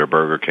Wendy's or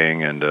Burger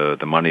King, and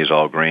the money's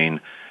all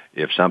green.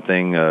 If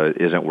something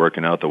isn't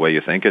working out the way you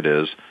think it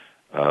is,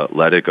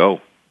 let it go.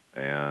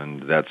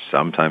 And that's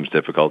sometimes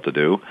difficult to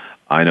do.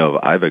 I know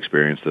I've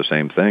experienced the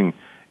same thing.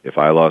 If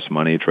I lost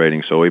money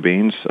trading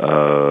soybeans,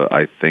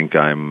 I think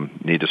I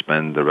need to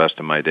spend the rest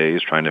of my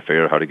days trying to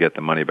figure out how to get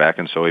the money back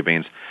in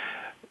soybeans.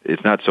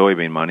 It's not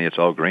soybean money, it's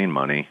all green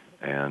money,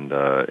 and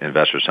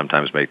investors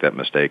sometimes make that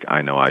mistake.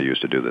 I know I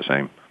used to do the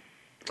same.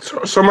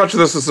 So much of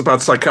this is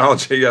about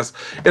psychology, yes.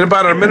 In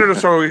about a minute or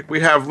so we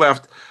have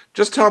left,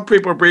 just tell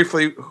people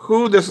briefly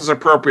who this is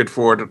appropriate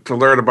for to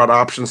learn about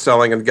option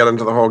selling and get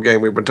into the whole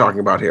game we've been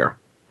talking about here.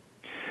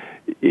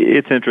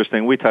 It's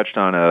interesting. We touched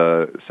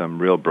on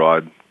some real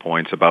broad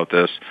points about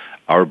this.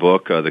 Our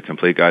book, The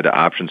Complete Guide to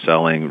Option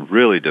Selling,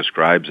 really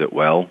describes it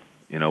well,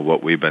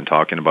 what we've been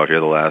talking about here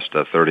the last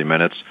 30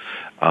 minutes.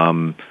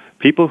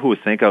 People who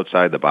think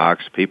outside the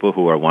box, people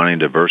who are wanting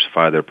to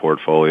diversify their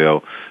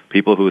portfolio,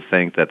 people who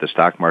think that the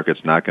stock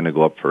market's not going to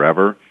go up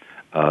forever,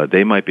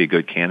 they might be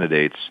good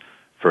candidates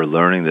for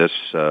learning this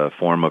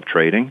form of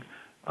trading.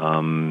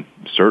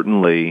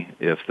 Certainly,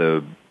 if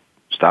the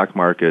stock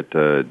market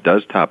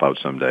does top out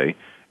someday,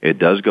 it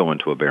does go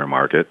into a bear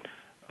market.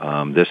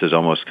 This is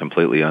almost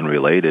completely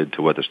unrelated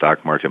to what the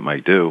stock market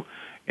might do,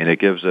 and it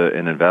gives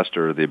an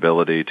investor the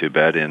ability to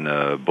bet in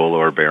bull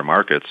or bear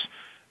markets,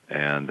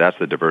 and that's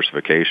the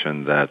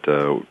diversification that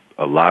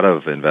a lot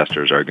of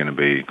investors are going to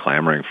be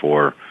clamoring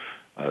for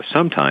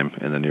sometime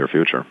in the near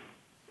future.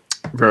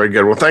 Very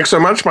good. Well, thanks so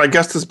much. My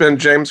guest has been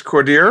James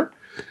Cordier.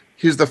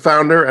 He's the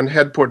founder and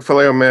head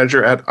portfolio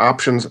manager at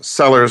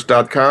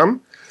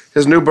OptionsSellers.com.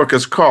 His new book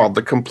is called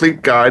The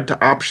Complete Guide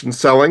to Option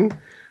Selling,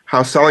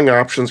 How Selling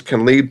Options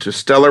Can Lead to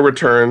Stellar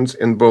Returns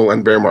in Bull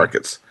and Bear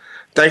Markets.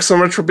 Thanks so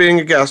much for being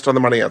a guest on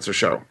the Money Answer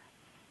Show.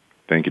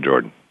 Thank you,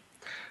 Jordan.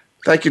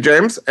 Thank you,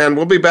 James. And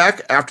we'll be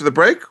back after the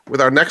break with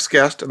our next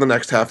guest in the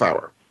next half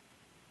hour.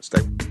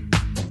 Stay.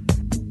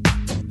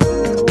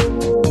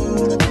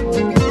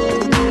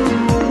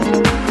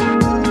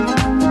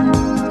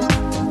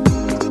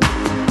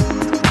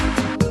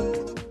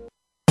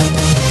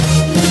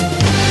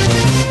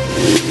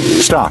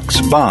 Stocks,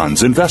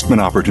 bonds, investment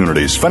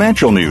opportunities,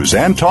 financial news,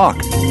 and talk.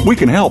 We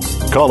can help.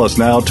 Call us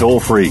now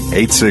toll-free,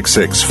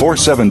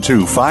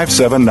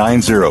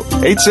 866-472-5790.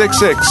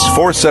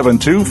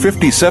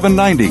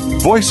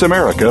 866-472-5790. Voice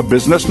America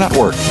Business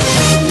Network.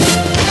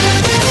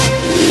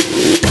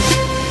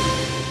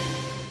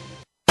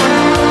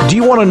 Do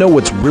you want to know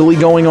what's really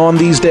going on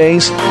these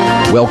days?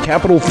 Well,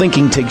 Capital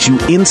Thinking takes you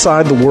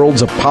inside the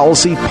worlds of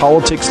policy,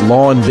 politics,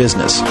 law, and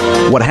business.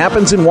 What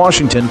happens in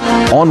Washington,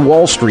 on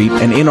Wall Street,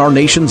 and in our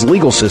nation's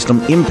legal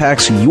system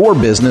impacts your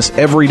business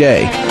every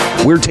day.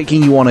 We're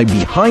taking you on a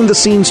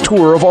behind-the-scenes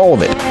tour of all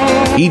of it.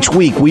 Each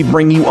week, we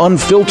bring you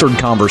unfiltered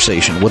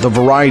conversation with a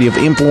variety of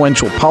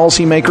influential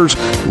policymakers,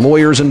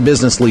 lawyers, and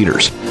business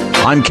leaders.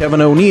 I'm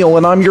Kevin O'Neill,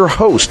 and I'm your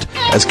host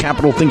as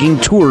Capital Thinking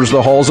tours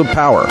the halls of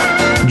power.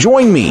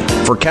 Join me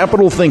for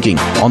Capital Thinking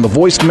on the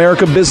Voice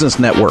America Business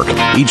Network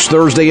each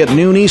Thursday at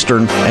noon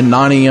Eastern and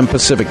 9 a.m.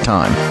 Pacific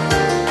Time.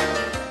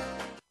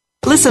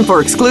 Listen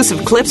for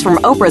exclusive clips from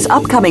Oprah's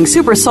upcoming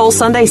Super Soul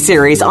Sunday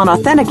series on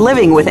Authentic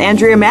Living with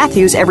Andrea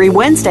Matthews every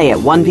Wednesday at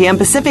 1 p.m.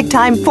 Pacific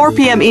Time, 4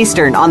 p.m.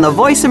 Eastern on the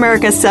Voice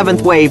America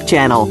 7th Wave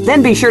channel.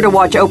 Then be sure to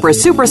watch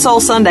Oprah's Super Soul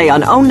Sunday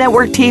on OWN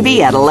Network TV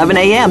at 11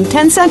 a.m.,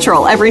 10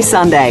 Central every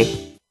Sunday.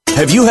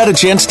 Have you had a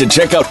chance to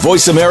check out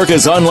Voice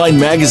America's online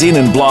magazine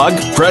and blog,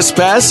 Press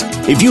Pass?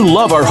 If you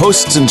love our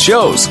hosts and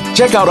shows,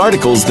 check out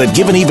articles that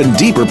give an even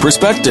deeper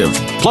perspective.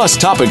 Plus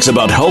topics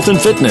about health and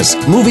fitness,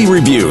 movie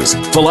reviews,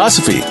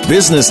 philosophy,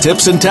 business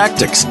tips and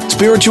tactics,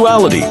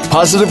 spirituality,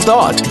 positive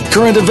thought,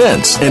 current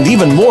events, and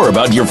even more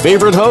about your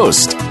favorite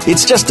host.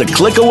 It's just a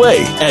click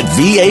away at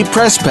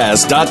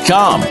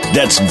vapresspass.com.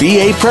 That's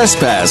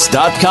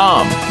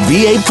vapresspass.com.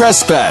 VA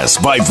Press Pass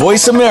by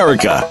Voice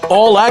America.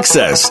 All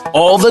access,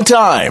 all the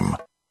time.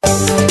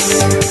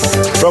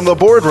 From the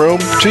boardroom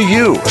to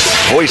you,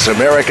 Voice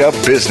America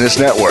Business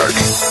Network.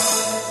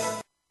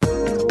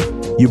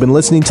 You've been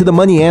listening to the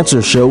Money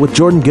Answer Show with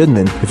Jordan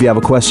Goodman. If you have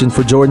a question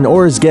for Jordan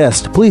or his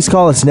guest, please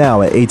call us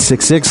now at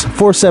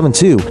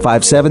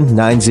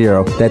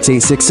 866-472-5790. That's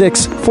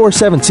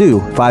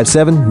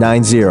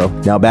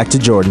 866-472-5790. Now back to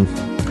Jordan.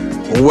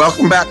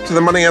 Welcome back to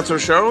the Money Answer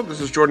Show. This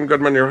is Jordan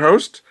Goodman, your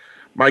host.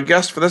 My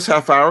guest for this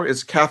half hour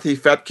is Kathy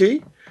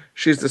Fettke.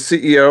 She's the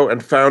CEO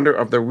and founder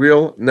of the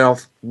Real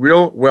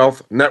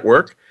Wealth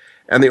Network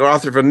and the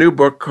author of a new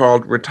book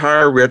called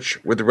Retire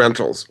Rich with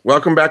Rentals.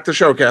 Welcome back to the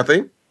show,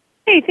 Kathy.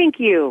 Hey, thank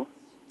you.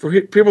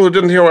 For people who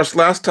didn't hear us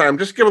last time,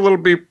 just give a little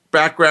bit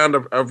background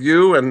of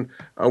you and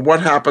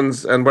what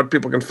happens and what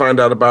people can find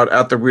out about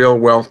at the Real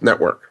Wealth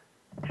Network.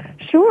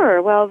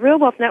 Sure. Well, Real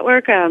Wealth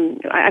Network,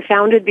 I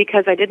founded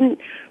because I didn't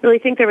really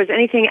think there was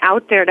anything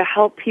out there to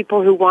help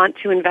people who want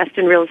to invest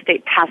in real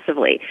estate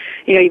passively.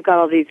 You know, you've got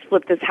all these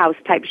flip this house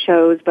type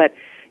shows, but,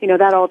 you know,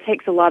 that all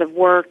takes a lot of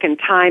work and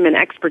time and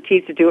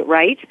expertise to do it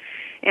right.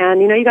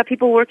 And, you know, you got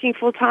people working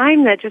full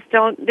time that just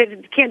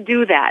can't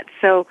do that.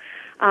 So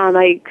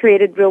I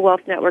created Real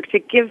Wealth Network to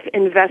give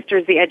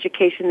investors the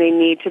education they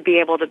need to be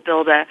able to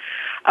build a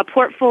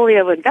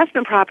portfolio of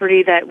investment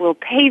property that will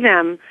pay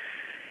them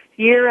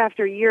year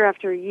after year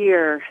after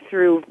year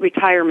through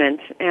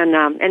retirement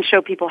and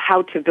show people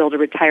how to build a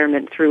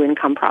retirement through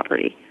income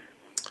property.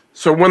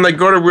 So when they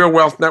go to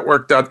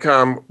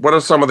realwealthnetwork.com, what are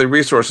some of the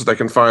resources they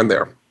can find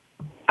there?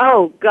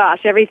 Oh,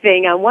 gosh,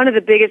 everything. One of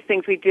the biggest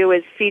things we do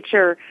is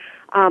feature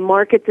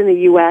markets in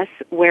the U.S.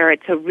 where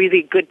it's a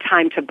really good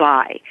time to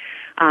buy.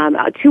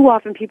 Too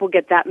often people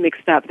get that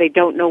mixed up. They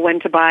don't know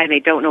when to buy and they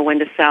don't know when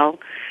to sell.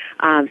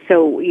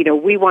 So, you know,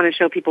 we want to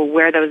show people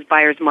where those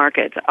buyers'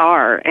 markets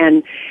are.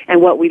 And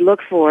what we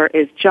look for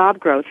is job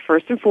growth,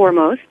 first and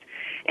foremost,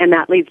 and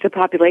that leads to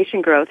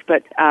population growth.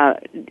 But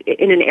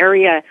in an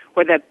area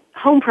where the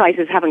home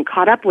prices haven't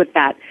caught up with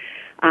that,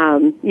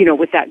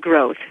 with that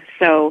growth.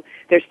 So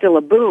there's still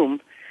a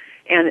boom.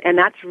 And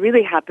that's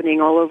really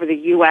happening all over the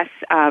U.S.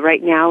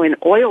 Right now in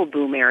oil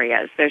boom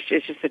areas. There's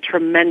just a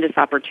tremendous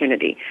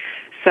opportunity.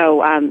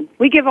 So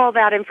we give all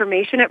that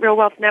information at Real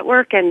Wealth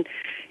Network and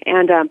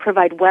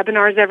provide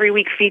webinars every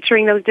week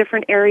featuring those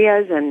different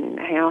areas and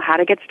how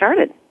to get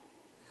started.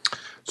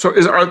 So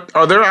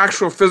are there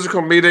actual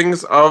physical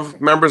meetings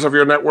of members of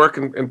your network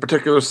in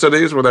particular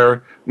cities where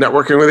they're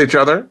networking with each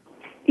other?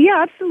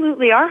 Yeah,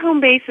 absolutely. Our home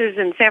base is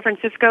in San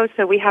Francisco,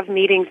 so we have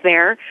meetings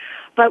there.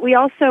 But we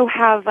also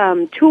have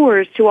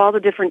tours to all the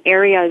different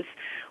areas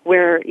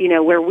where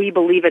we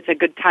believe it's a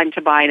good time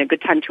to buy and a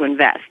good time to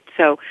invest.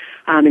 So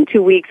in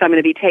 2 weeks, I'm going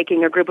to be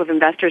taking a group of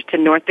investors to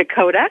North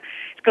Dakota.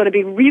 It's going to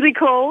be really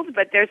cold,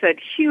 but there's a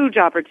huge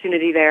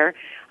opportunity there,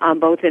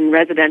 both in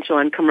residential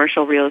and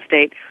commercial real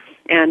estate.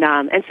 And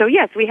so,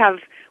 yes, we have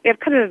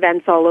kind of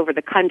events all over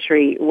the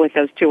country with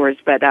those tours,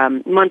 but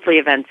monthly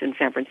events in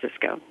San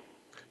Francisco.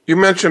 You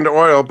mentioned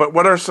oil, but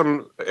what are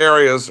some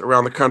areas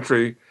around the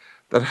country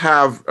that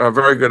have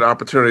very good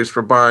opportunities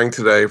for buying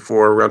today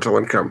for rental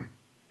income?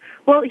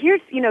 Well, here's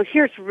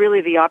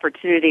really the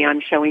opportunity I'm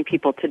showing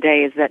people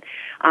today is that,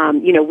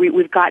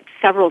 we've got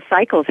several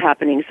cycles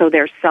happening. So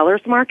there's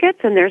sellers markets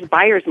and there's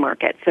buyers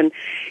markets. And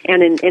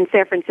in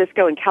San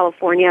Francisco and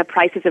California,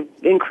 prices have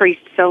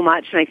increased so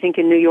much, and I think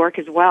in New York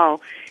as well,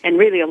 and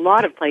really a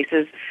lot of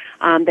places,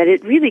 that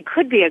it really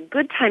could be a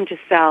good time to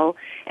sell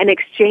and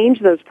exchange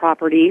those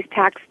properties,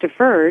 tax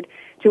deferred,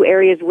 to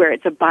areas where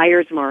it's a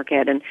buyer's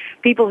market. And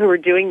people who are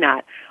doing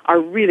that are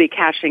really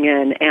cashing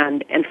in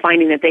and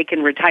finding that they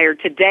can retire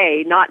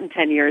today, not in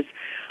 10 years.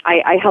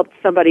 I helped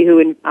somebody who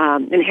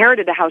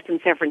inherited a house in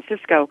San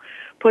Francisco,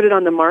 put it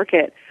on the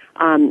market.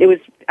 It was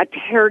a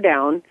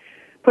teardown.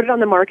 Put it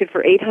on the market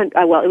for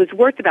 $800. Well, it was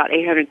worth about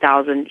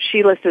 $800,000.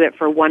 She listed it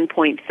for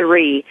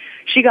 $1.3.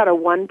 She got a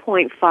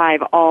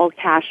 $1.5 all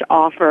cash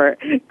offer.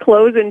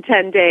 Close in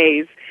 10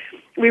 days.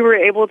 We were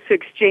able to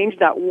exchange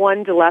that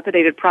one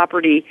dilapidated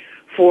property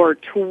for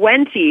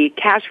 20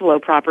 cash flow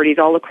properties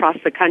all across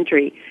the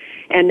country,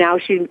 and now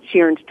she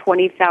earns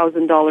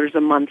 $20,000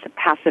 a month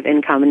passive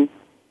income, and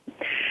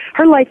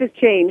her life has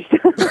changed.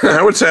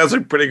 I would say that's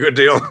a pretty good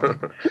deal.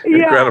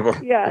 Incredible.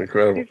 Yeah,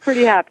 incredible. She's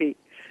pretty happy.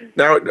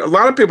 Now, a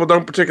lot of people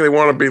don't particularly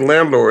want to be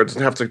landlords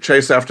and have to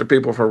chase after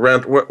people for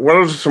rent. What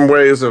are some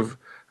ways of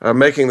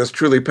making this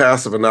truly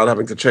passive and not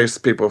having to chase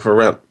people for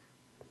rent?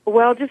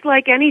 Well, just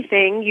like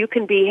anything, you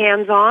can be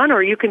hands-on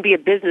or you can be a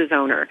business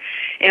owner.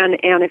 And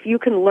if you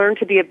can learn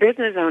to be a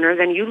business owner,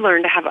 then you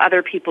learn to have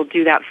other people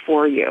do that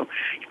for you.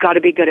 You've got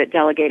to be good at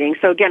delegating.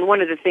 So again,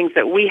 one of the things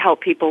that we help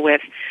people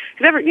with,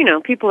 because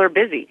people are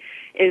busy,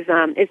 is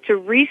to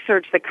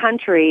research the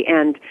country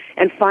and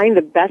find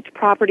the best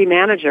property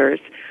managers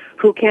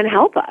who can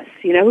help us,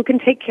 who can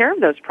take care of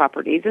those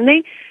properties. And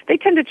they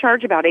tend to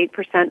charge about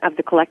 8% of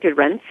the collected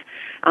rents.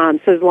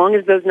 So as long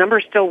as those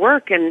numbers still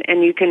work and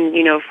you can,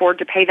 afford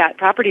to pay that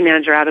property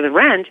manager out of the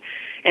rent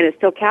and it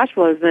still cash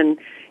flows, then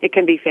it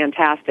can be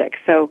fantastic.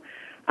 So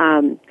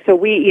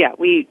you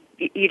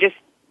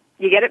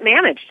get it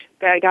managed.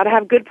 You got to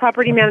have good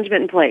property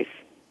management in place.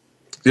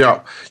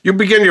 Yeah. You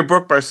begin your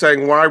book by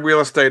saying why real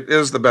estate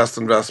is the best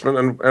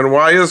investment and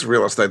why is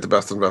real estate the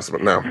best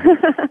investment now?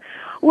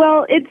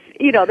 Well, it's,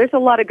 there's a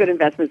lot of good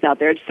investments out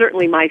there. It's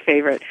certainly my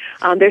favorite.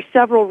 There's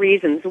several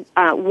reasons.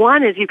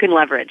 One is you can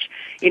leverage.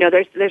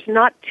 There's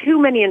not too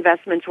many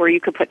investments where you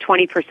could put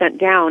 20%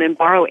 down and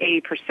borrow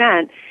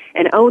 80%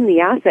 and own the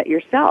asset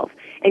yourself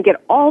and get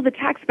all the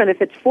tax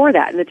benefits for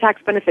that. And the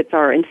tax benefits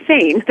are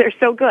insane. They're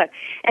so good.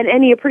 And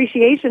any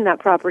appreciation that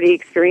property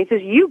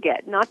experiences, you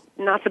get, not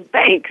the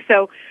bank.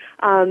 So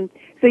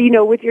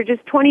with your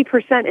just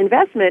 20%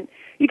 investment,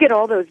 you get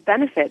all those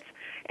benefits.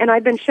 And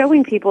I've been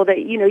showing people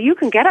that, you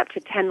can get up to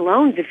 10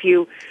 loans if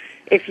you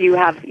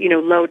have,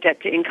 low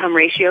debt to income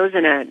ratios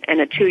and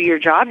a 2-year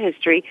job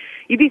history.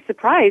 You'd be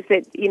surprised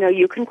that,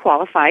 you can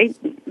qualify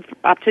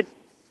up to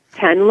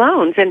 10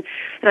 loans. And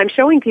I'm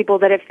showing people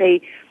that if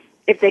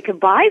they could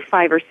buy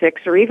 5 or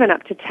 6 or even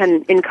up to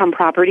 10 income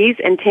properties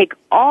and take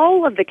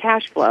all of the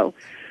cash flow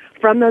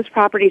from those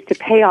properties to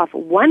pay off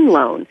one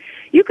loan,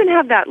 you can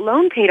have that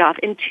loan paid off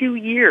in 2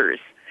 years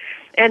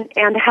and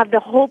have the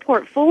whole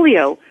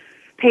portfolio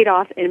paid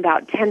off in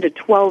about 10 to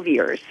 12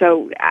 years.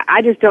 So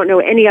I just don't know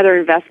any other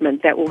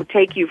investment that will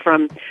take you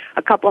from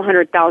a couple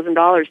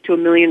 $100,000 to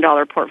 $1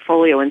 million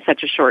portfolio in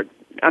such a short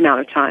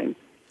amount of time.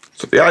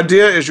 So the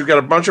idea is you get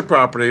a bunch of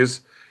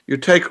properties, you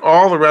take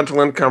all the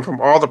rental income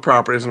from all the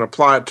properties and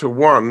apply it to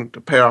one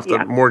to pay off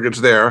the mortgage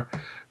there.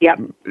 Yep.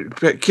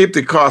 Keep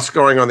the costs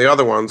going on the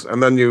other ones,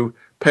 and then you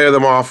pay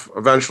them off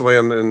eventually,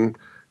 and in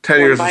 10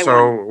 years or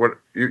so,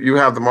 you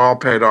have them all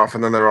paid off,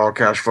 and then they're all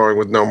cash flowing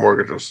with no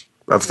mortgages.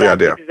 That's the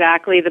idea.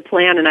 Exactly the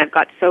plan, and I've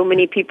got so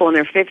many people in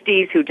their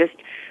 50s who just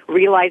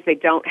realize they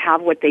don't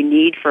have what they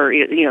need for,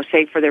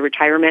 save for their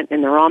retirement,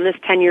 and they're on this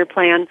 10-year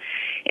plan,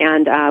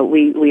 and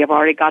we have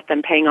already got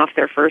them paying off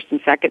their first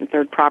and second and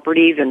third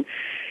properties, and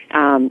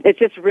it's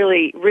just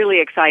really,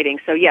 really exciting.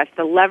 So yes,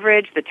 the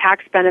leverage, the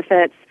tax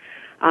benefits,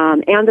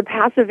 and the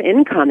passive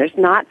income. There's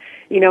not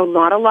a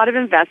lot of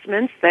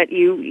investments that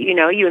you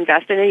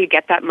invest in and you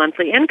get that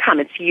monthly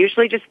income. It's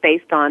usually just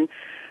based on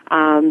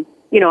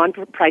on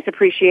price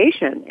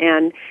appreciation.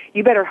 And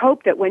you better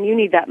hope that when you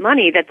need that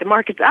money that the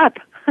market's up,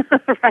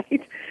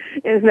 right,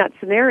 in that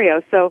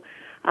scenario. So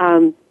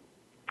the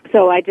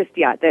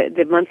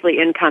monthly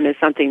income is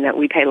something that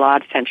we pay a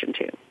lot of attention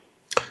to.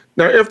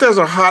 Now, if there's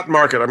a hot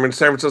market, San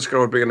Francisco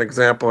would be an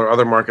example, or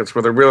other markets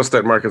where the real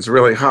estate market's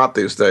really hot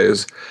these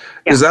days,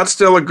 is that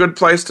still a good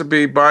place to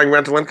be buying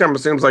rental income? It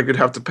seems like you'd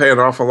have to pay an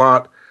awful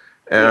lot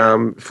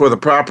for the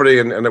property,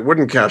 and it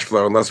wouldn't cash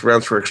flow unless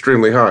rents were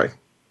extremely high.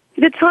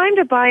 The time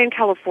to buy in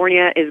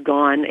California is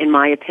gone, in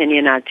my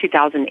opinion.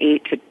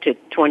 2008 to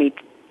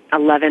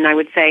 2011, I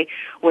would say,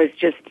 was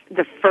just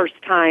the first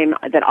time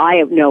that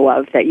I know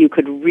of that you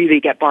could really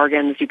get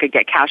bargains, you could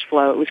get cash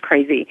flow. It was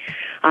crazy.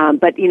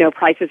 But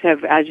prices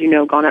have, as you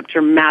know, gone up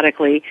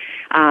dramatically,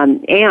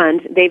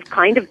 and they've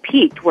kind of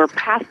peaked. We're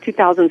past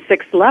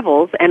 2006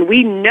 levels, and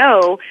we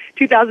know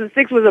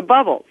 2006 was a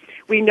bubble.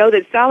 We know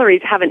that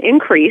salaries haven't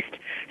increased.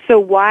 So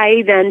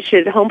why then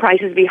should home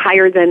prices be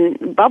higher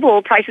than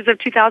bubble prices of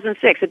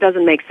 2006? It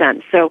doesn't make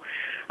sense. So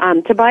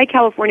to buy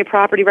California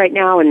property right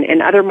now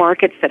and other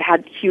markets that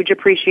had huge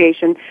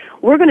appreciation,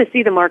 we're going to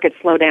see the market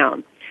slow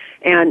down.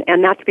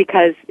 And that's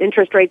because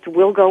interest rates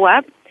will go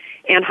up,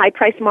 and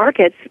high-priced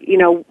markets,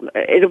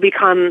 it'll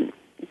become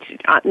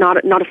not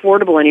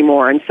affordable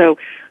anymore. And so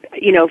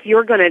if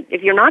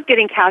you're not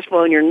getting cash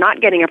flow and you're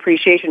not getting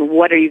appreciation,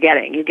 what are you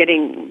getting? You're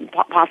getting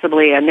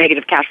possibly a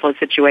negative cash flow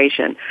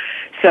situation.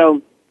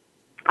 So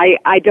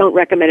I don't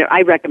recommend it.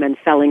 I recommend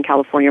selling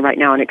California right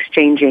now and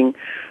exchanging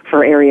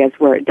for areas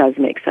where it does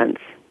make sense.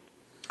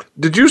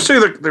 Did you see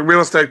the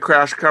real estate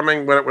crash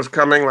coming when it was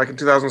coming, like in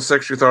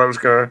 2006? You thought it was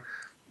going to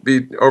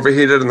be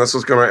overheated and this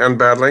was going to end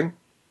badly?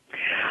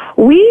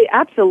 We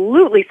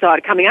absolutely saw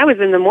it coming. I was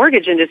in the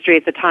mortgage industry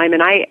at the time,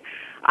 and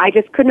I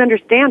just couldn't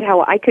understand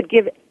how I could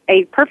give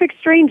a perfect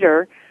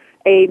stranger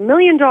a $1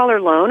 million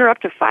loan or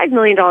up to $5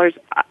 million,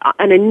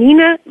 an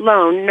ANINA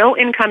loan, no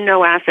income,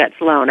 no assets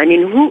loan. I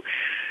mean,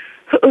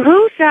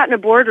 who sat in a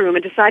boardroom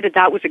and decided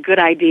that was a good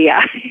idea?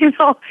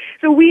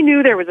 So we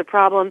knew there was a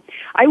problem.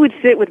 I would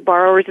sit with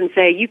borrowers and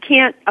say, you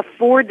can't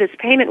afford this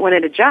payment when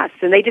it adjusts,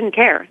 and they didn't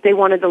care. They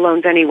wanted the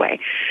loans anyway.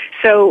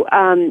 So,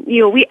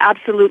 we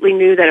absolutely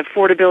knew that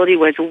affordability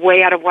was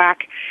way out of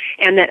whack,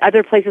 and that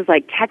other places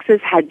like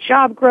Texas had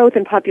job growth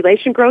and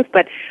population growth,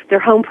 but their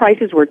home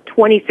prices were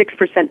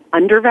 26%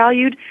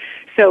 undervalued.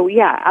 So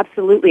yeah,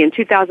 absolutely. In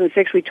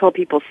 2006, we told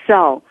people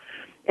sell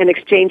in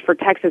exchange for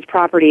Texas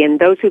property, and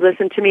those who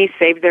listened to me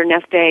saved their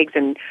nest eggs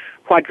and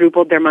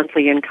quadrupled their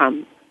monthly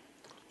income.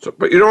 So,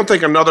 but you don't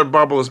think another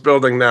bubble is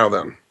building now,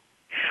 then?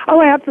 Oh,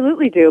 I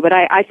absolutely do, but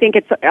I think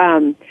it's,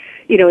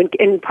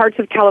 in parts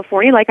of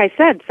California, like I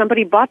said,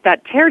 somebody bought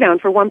that teardown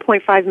for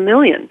 $1.5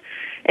 million.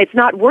 It's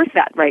not worth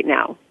that right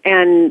now,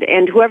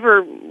 and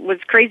whoever was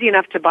crazy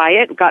enough to buy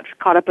it got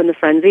caught up in the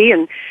frenzy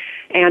and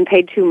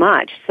paid too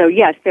much. So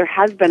yes, there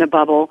has been a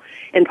bubble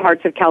in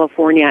parts of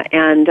California,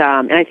 and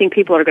I think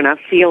people are going to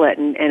feel it,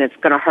 and it's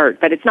going to hurt.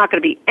 But it's not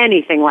going to be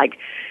anything like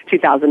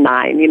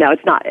 2009.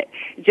 It's not.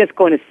 It's just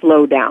going to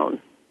slow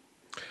down.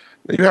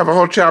 You have a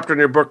whole chapter in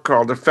your book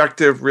called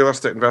Effective Real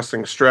Estate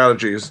Investing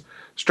Strategies,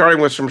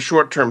 starting with some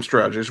short-term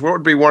strategies. What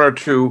would be one or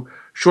two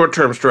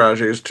short-term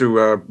strategies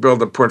to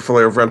build a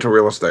portfolio of rental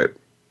real estate?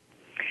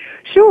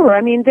 Sure.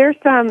 I mean, there's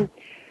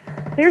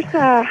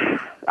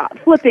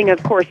flipping,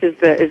 of course, is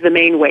the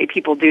main way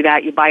people do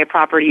that. You buy a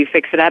property, you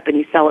fix it up, and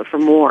you sell it for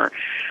more.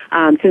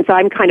 Since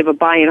I'm kind of a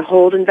buy and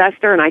hold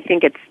investor, and I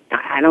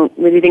don't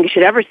really think you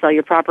should ever sell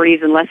your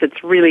properties unless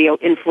it's really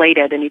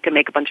inflated and you can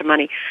make a bunch of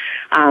money.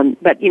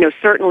 But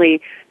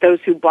certainly those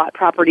who bought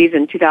properties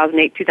in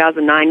 2008,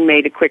 2009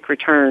 made a quick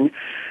return,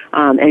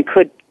 and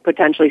could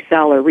potentially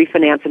sell or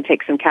refinance and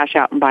take some cash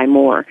out and buy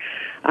more.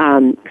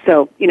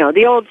 So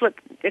the old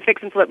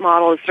fix and flip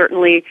model is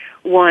certainly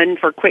one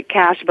for quick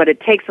cash, but it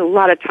takes a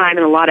lot of time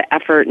and a lot of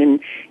effort, and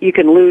you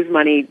can lose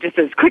money just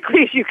as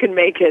quickly as you can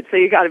make it. So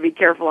you got to be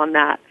careful on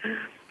that.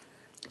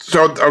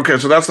 So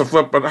that's the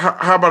flip. But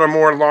how about a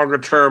more longer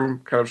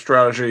term kind of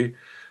strategy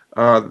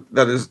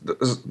that is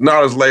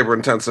not as labor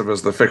intensive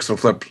as the fix and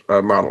flip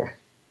model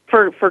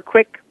for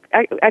quick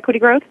equity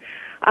growth?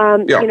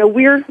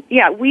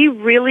 We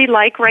really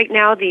like right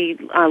now the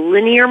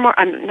linear,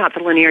 not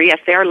the linear, yes,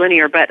 they are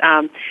linear, but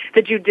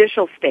the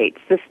judicial states,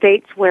 the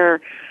states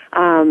where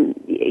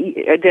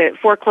the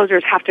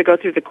foreclosures have to go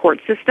through the court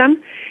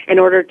system in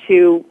order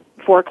to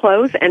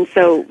foreclose, and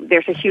so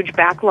there's a huge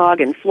backlog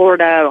in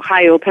Florida,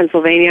 Ohio,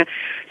 Pennsylvania.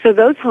 So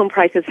those home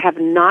prices have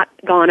not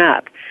gone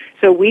up.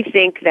 So we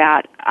think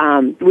that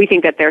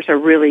there's a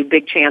really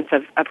big chance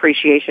of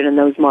appreciation in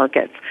those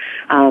markets.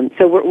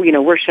 So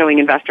we're showing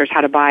investors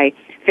how to buy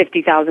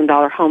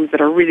 $50,000 homes that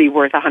are really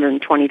worth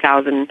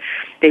 $120,000.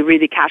 They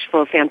really cash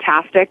flow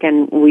fantastic,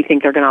 and we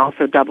think they're going to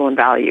also double in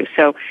value.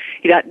 So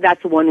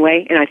that's one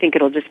way, and I think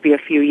it'll just be a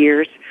few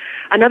years.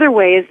 Another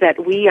way is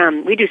that we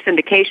do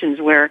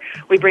syndications where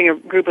we bring a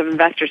group of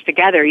investors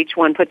together. Each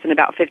one puts in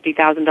about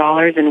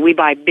 $50,000, and we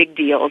buy big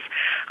deals.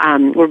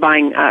 We're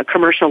buying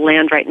commercial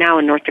land right now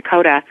in North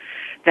Dakota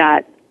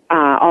that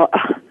I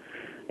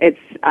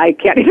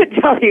can't even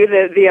tell you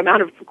the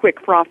amount of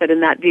quick profit in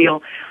that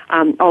deal.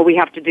 All we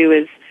have to do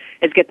is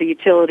get the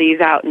utilities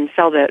out and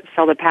sell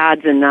the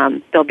pads,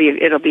 and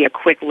it'll be a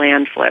quick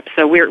land flip.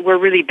 So we're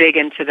really big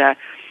into the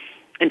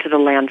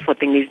land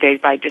flipping these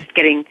days by just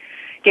getting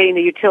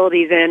the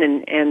utilities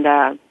in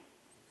and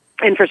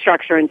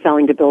infrastructure and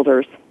selling to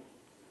builders.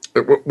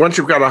 Once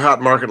you've got a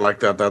hot market like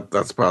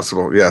that's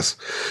possible, yes.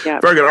 Yeah.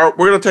 Very good.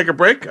 We're going to take a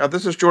break.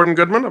 This is Jordan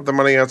Goodman of the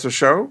Money Answer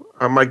Show.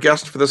 My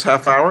guest for this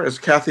half hour is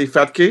Kathy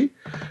Fettke.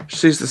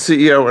 She's the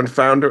CEO and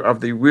founder of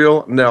the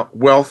Real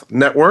Wealth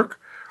Network.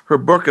 Her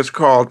book is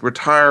called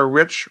Retire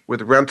Rich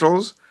with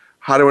Rentals,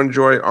 How to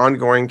Enjoy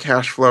Ongoing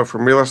Cash Flow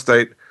from Real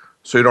Estate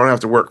So You Don't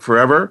Have to Work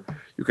Forever.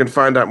 You can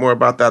find out more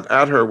about that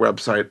at her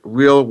website,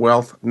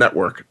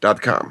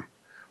 realwealthnetwork.com.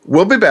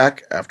 We'll be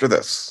back after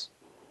this.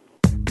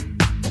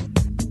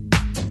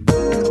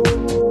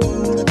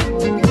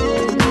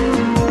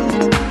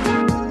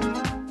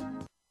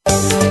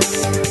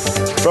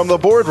 From the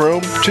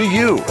boardroom to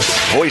you,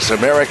 Voice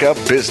America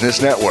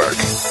Business Network.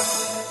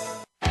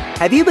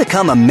 Have you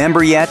become a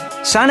member yet?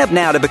 Sign up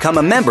now to become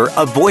a member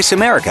of Voice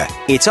America.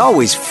 It's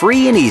always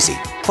free and easy.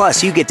 Plus,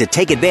 Plus, you get to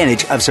take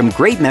advantage of some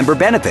great member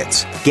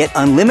benefits. Get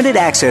unlimited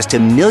access to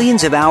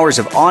millions of hours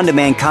of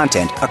on-demand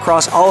content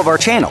across all of our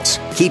channels.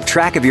 Keep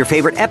track of your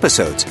favorite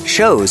episodes,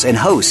 shows, and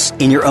hosts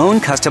in your own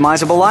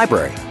customizable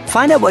library.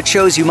 Find out what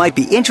shows you might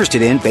be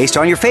interested in based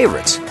on your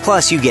favorites.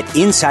 Plus, you get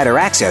insider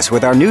access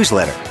with our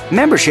newsletter.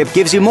 Membership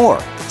gives you more.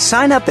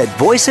 Sign up at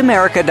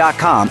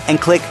voiceamerica.com and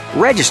click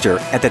register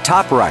at the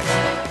top right.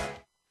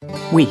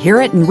 We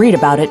hear it and read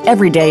about it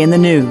every day in the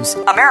news.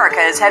 America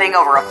is heading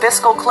over a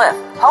fiscal cliff.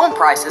 Home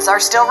prices are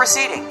still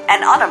receding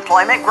and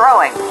unemployment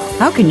growing.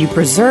 How can you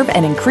preserve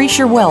and increase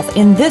your wealth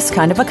in this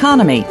kind of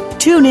economy?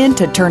 Tune in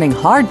to Turning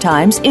Hard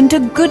Times into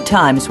Good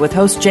Times with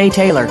host Jay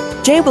Taylor.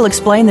 Jay will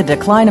explain the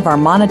decline of our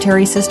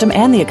monetary system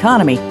and the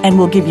economy and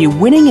will give you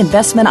winning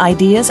investment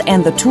ideas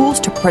and the tools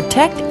to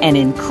protect and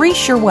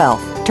increase your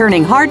wealth.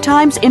 Turning Hard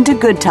Times into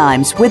Good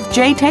Times with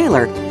Jay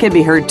Taylor can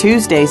be heard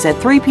Tuesdays at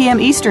 3 p.m.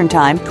 Eastern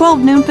Time, 12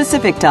 noon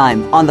Pacific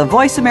Time on the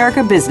Voice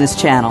America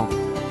Business Channel.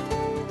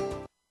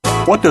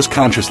 What does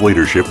conscious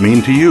leadership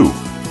mean to you?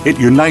 It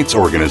unites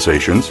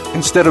organizations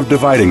instead of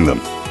dividing them.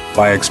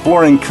 By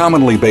exploring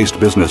commonly based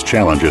business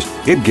challenges,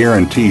 it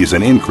guarantees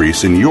an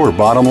increase in your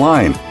bottom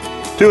line.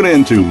 Tune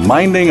in to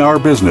Minding Our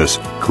Business,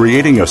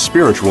 Creating a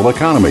Spiritual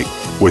Economy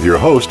with your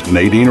host,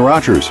 Nadine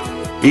Rogers.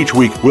 Each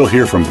week, we'll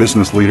hear from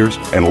business leaders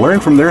and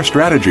learn from their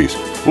strategies.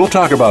 We'll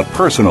talk about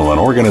personal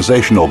and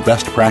organizational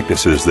best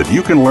practices that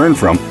you can learn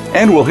from,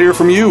 and we'll hear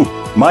from you.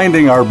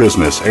 Minding Our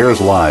Business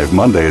airs live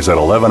Mondays at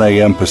 11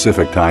 a.m.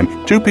 Pacific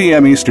Time, 2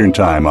 p.m. Eastern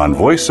Time on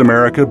Voice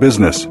America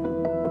Business.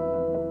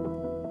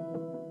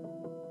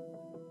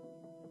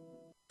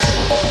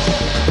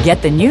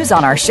 Get the news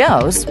on our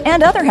shows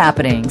and other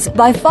happenings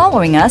by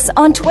following us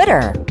on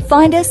Twitter.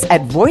 Find us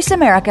at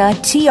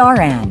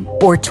VoiceAmericaTRN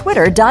or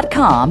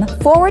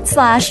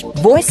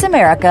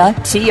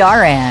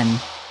twitter.com/VoiceAmericaTRN.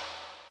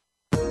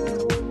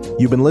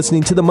 You've been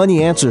listening to The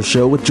Money Answer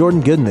Show with Jordan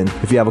Goodman.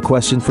 If you have a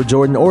question for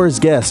Jordan or his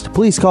guest,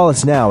 please call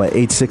us now at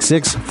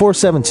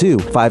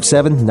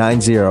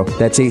 866-472-5790.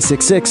 That's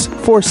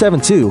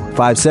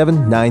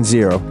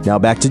 866-472-5790. Now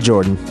back to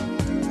Jordan.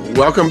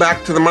 Welcome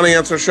back to the Money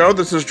Answer Show.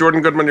 This is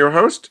Jordan Goodman, your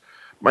host.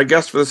 My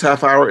guest for this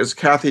half hour is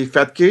Kathy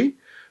Fettke.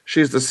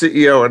 She's the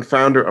CEO and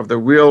founder of the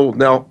Real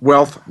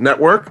Wealth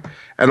Network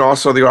and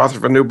also the author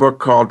of a new book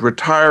called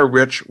Retire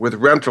Rich with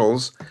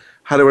Rentals,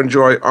 How to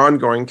Enjoy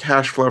Ongoing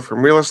Cash Flow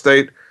from Real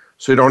Estate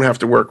so you don't have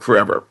to work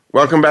forever.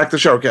 Welcome back to the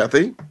show,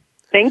 Kathy.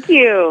 Thank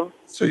you.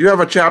 So you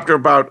have a chapter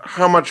about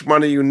how much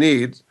money you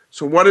need.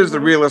 So what is the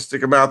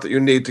realistic amount that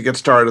you need to get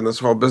started in this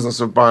whole business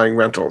of buying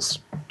rentals?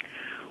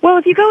 Well,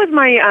 if you go with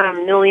my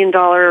 $1 million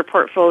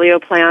portfolio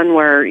plan,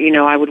 where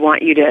I would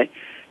want you to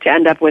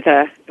end up with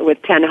 10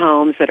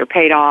 homes that are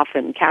paid off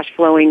and cash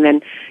flowing,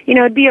 then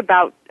it'd be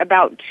about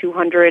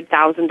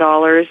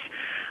 $200,000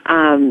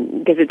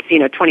 because it's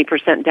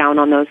 20% down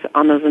on those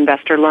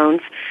investor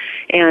loans,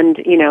 and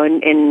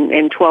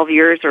in 12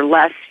 years or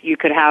less, you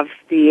could have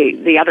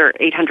the other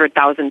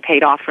 $800,000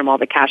 paid off from all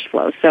the cash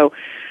flow. So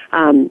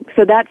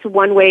that's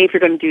one way if you're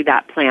going to do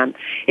that plan.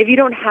 If you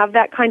don't have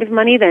that kind of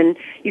money, then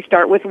you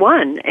start with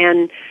one.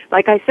 And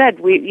like I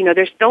said,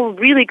 there's still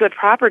really good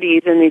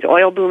properties in these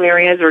oil boom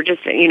areas or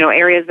just,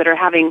 areas that are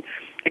having,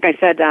 like I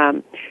said,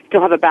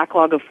 still have a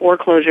backlog of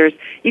foreclosures.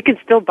 You can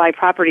still buy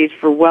properties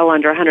for well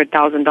under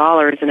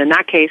 $100,000. And in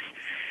that case,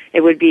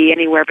 it would be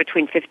anywhere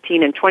between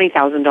 $15,000 and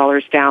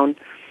 $20,000 down.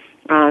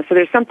 So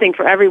there's something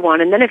for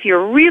everyone. And then if you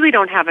really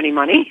don't have any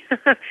money,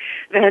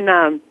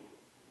 then,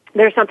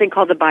 there's something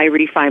called the buy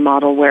refi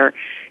model where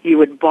you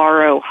would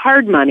borrow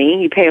hard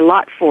money, you pay a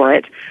lot for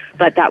it,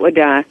 but that would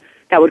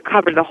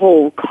cover the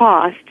whole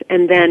cost,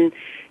 and then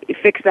you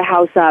fix the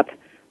house up,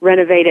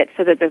 renovate it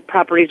so that the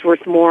property's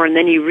worth more, and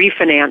then you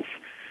refinance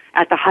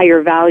at the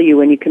higher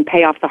value and you can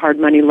pay off the hard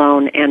money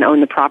loan and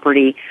own the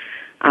property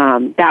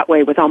that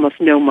way with almost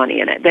no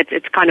money in it.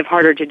 It's kind of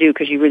harder to do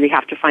because you really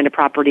have to find a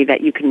property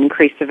that you can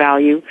increase the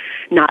value,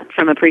 not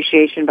from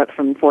appreciation but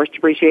from forced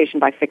appreciation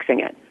by fixing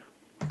it.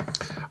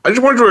 I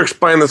just wanted to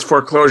explain this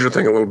foreclosure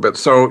thing a little bit.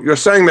 So you're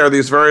saying there are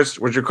these various,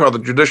 what you call the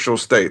judicial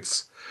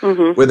states,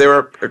 where there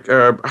are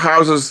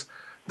houses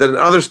that in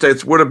other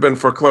states would have been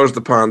foreclosed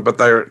upon, but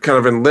they're kind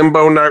of in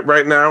limbo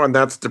right now, and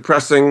that's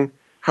depressing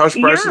house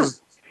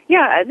prices?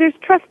 Yeah, there's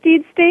trust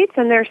deed states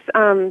and there's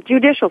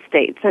judicial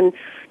states. And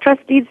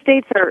trust deed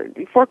states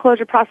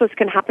foreclosure process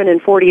can happen in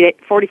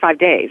 45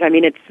 days. I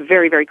mean, it's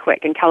very, very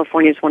quick, and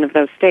California is one of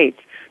those states,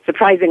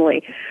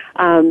 surprisingly.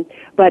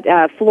 But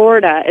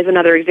Florida is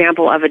another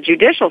example of a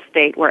judicial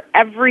state where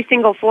every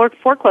single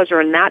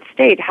foreclosure in that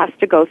state has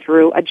to go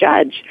through a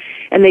judge,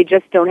 and they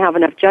just don't have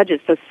enough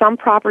judges. So some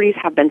properties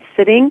have been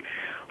sitting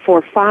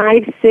for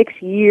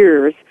 5-6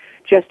 years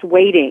just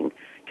waiting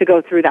to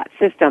go through that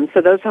system.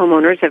 So those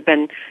homeowners have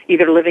been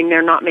either living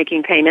there not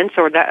making payments,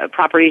 or the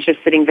property is just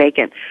sitting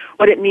vacant.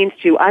 What it means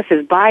to us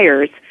as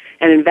buyers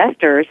and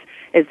investors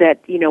is that,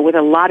 with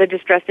a lot of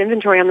distressed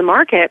inventory on the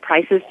market,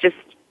 prices just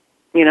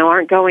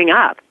aren't going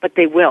up, but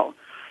they will.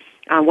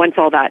 once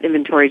all that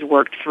inventory is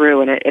worked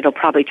through, and it'll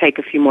probably take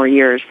a few more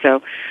years.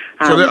 So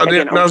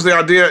the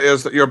idea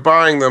is that you're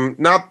buying them,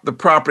 not the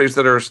properties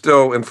that are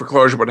still in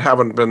foreclosure but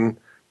haven't been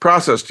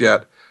processed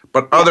yet,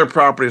 but other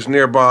properties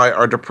nearby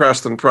are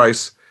depressed in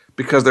price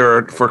because there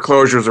are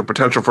foreclosures or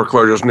potential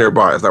foreclosures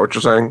nearby. Is that what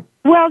you're saying?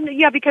 Well,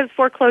 yeah, because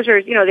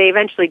foreclosures, they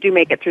eventually do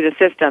make it through the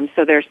system.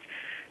 So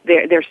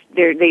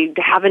they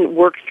haven't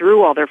worked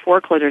through all their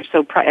foreclosures,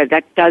 so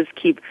that does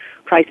keep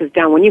prices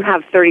down. When you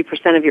have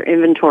 30% of your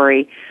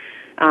inventory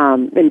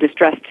in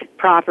distressed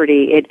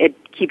property,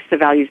 it keeps the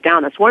values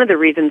down. That's one of the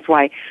reasons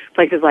why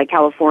places like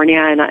California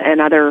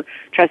and other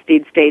trust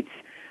deed states,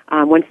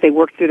 once they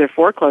work through their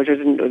foreclosures,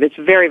 and it's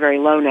very, very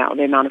low now,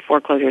 the amount of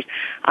foreclosures,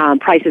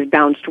 prices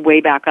bounced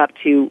way back up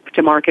to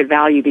market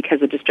value because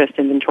the distressed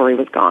inventory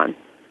was gone.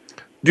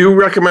 Do you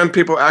recommend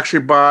people actually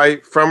buy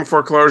from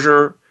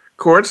foreclosure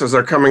courts as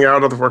they're coming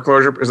out of the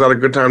foreclosure? Is that a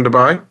good time to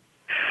buy?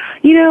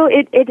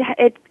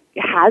 It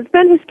has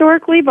been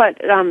historically, but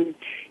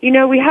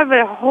we have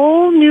a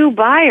whole new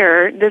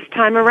buyer this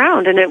time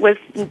around, and it was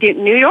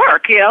New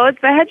York.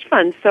 It's the hedge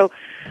funds. So,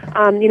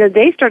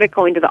 they started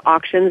going to the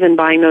auctions and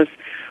buying those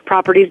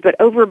properties, but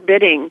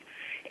overbidding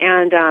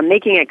and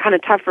making it kind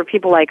of tough for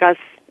people like us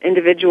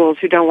individuals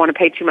who don't want to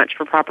pay too much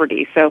for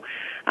property. So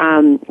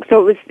it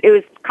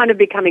was kind of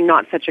becoming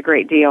not such a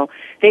great deal.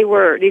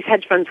 These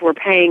hedge funds were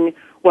paying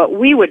what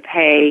we would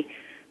pay,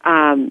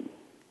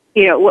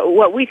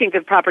 what we think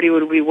the property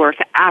would be worth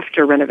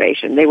after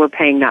renovation. They were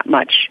paying that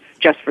much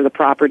just for the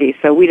property.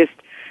 So we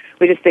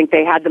just think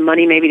they had the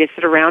money maybe to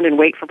sit around and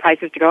wait for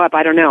prices to go up.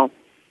 I don't know.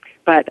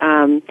 But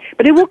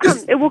it will come.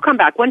 It will come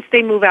back once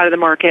they move out of the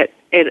market.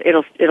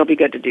 It'll be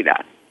good to do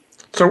that.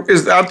 So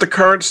is that the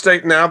current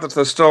state now, that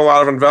there's still a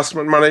lot of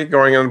investment money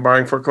going in and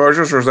buying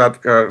foreclosures, or is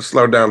that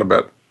slowed down a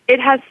bit? It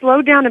has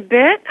slowed down a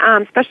bit,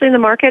 especially in the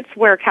markets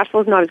where cash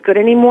flow is not as good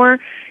anymore.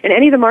 In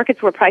any of the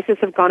markets where prices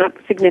have gone up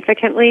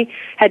significantly,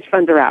 hedge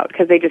funds are out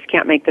because they just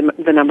can't make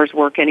the numbers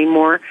work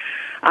anymore.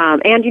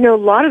 And, a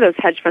lot of those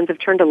hedge funds have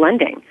turned to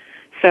lending.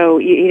 So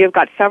you've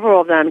got several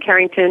of them,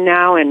 Carrington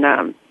now and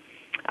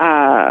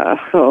I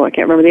can't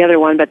remember the other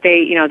one, but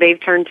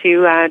they've turned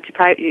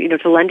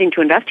to lending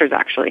to investors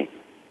actually.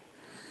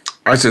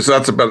 I see. So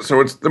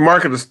the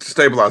market is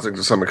stabilizing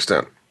to some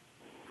extent.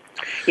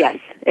 Yes,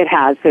 it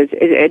has.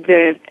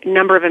 The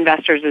number of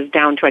investors is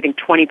down to, I think,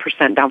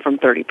 20%, down from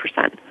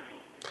 30%.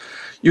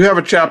 You have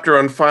a chapter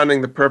on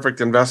finding the perfect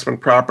investment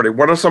property.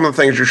 What are some of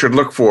the things you should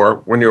look for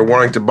when you're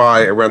wanting to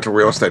buy a rental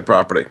real estate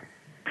property?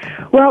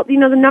 Well, the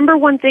number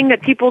one thing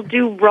that people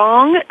do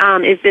wrong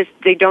is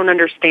they don't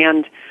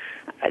understand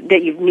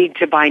that you need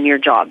to buy near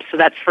jobs. So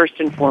that's first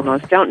and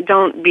foremost.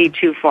 Don't be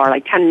too far.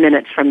 Like 10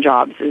 minutes from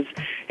jobs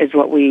is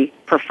what we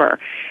prefer.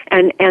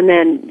 And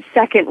then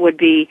second would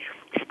be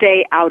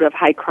stay out of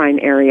high crime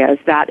areas.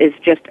 That is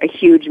just a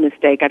huge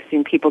mistake I've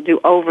seen people do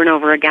over and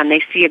over again.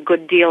 They see a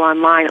good deal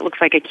online. It looks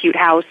like a cute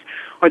house,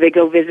 or they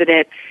go visit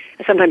it.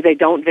 Sometimes they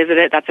don't visit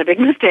it. That's a big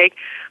mistake.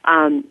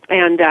 And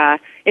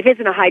if it's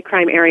in a high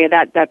crime area,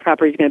 that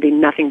property is going to be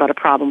nothing but a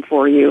problem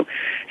for you.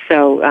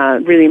 So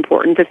really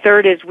important. The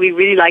third is we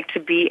really like to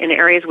be in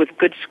areas with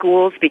good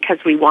schools because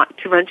we want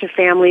to rent to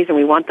families, and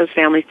we want those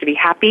families to be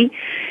happy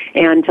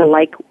and to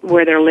like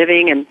where they're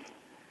living and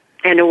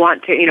to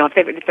want to,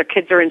 if their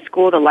kids are in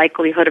school, the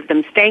likelihood of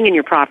them staying in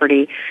your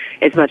property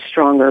is much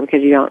stronger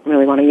because you don't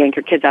really want to yank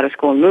your kids out of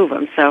school and move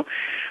them. So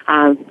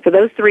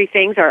those three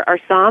things are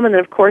some, and then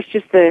of course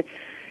just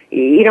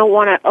you don't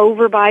want to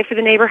overbuy for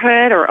the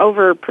neighborhood or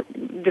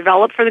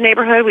overdevelop for the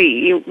neighborhood.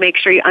 You make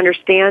sure you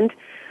understand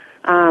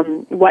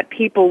what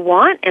people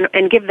want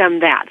and give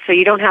them that. So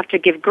you don't have to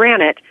give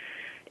granite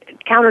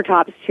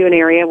countertops to an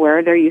area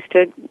where they're used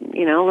to,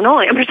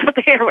 linoleum or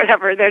something or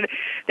whatever.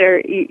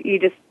 You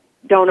just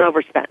don't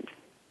overspend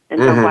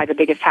and don't buy the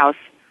biggest house.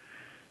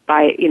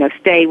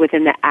 Stay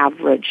within the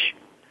average.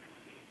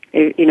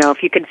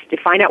 If you could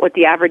find out what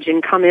the average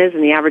income is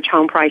and the average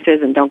home price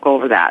is, and don't go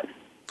over that.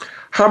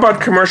 How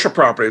about commercial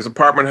properties,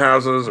 apartment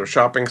houses or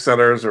shopping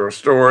centers or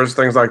stores,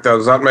 things like that?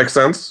 Does that make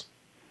sense?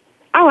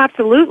 Oh,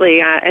 absolutely.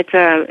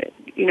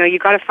 You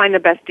got to find the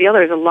best deal.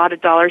 There's a lot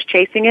of dollars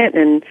chasing it,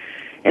 and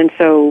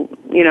so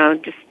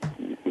just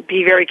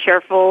be very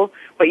careful.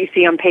 What you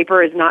see on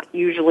paper is not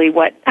usually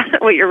what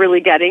you're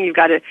really getting. You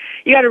got to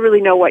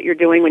really know what you're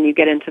doing when you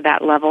get into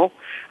that level.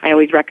 I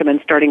always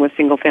recommend starting with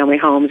single family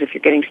homes if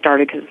you're getting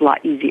started because it's a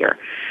lot easier.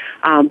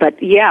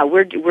 But yeah,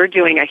 we're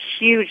doing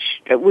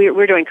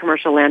we're doing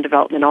commercial land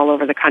development all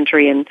over the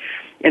country, and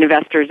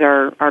investors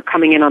are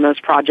coming in on those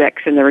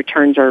projects, and the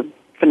returns are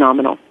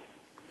phenomenal.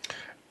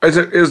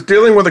 Is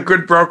dealing with a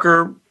good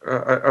broker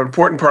an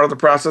important part of the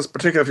process,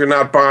 particularly if you're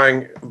not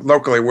buying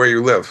locally where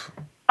you live?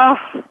 Oh,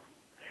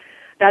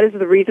 that is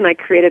the reason I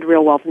created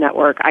Real Wealth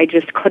Network. I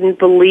just couldn't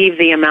believe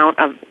the amount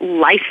of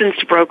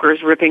licensed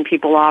brokers ripping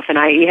people off. And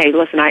I'm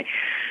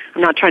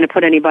not trying to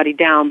put anybody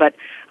down, but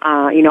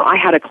I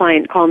had a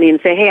client call me and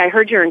say, "Hey, I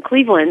heard you're in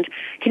Cleveland.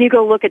 Can you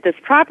go look at this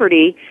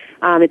property?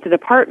 It's an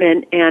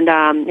apartment,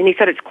 and he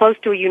said it's close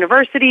to a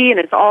university and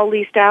it's all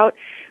leased out."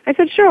 I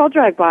said, "Sure, I'll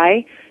drive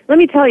by." It let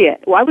me tell you,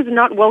 I was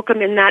not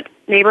welcome in that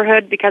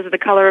neighborhood because of the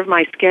color of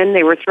my skin.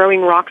 They were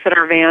throwing rocks at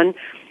our van.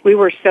 We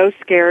were so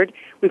scared.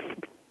 We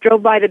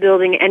drove by the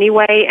building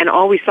anyway, and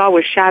all we saw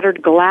was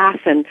shattered glass,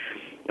 and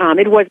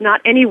it was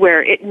not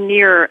anywhere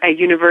near a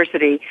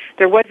university.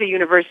 There was a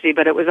university,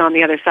 but it was on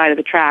the other side of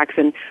the tracks,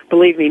 and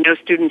believe me, no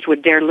students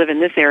would dare live in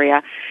this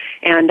area.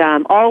 And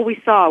all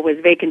we saw was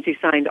vacancy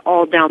signs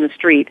all down the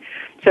street.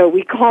 So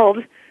we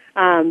called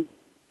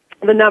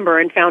the number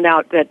and found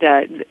out that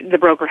the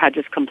broker had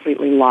just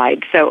completely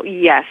lied. So,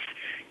 yes,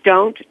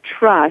 don't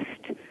trust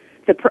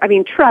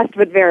trust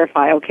but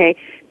verify, okay?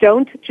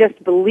 Don't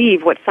just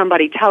believe what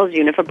somebody tells you.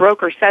 And if a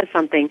broker says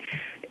something,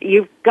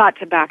 you've got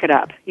to back it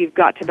up. You've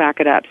got to back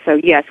it up. So,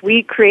 yes,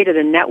 we created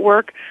a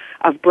network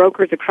of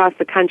brokers across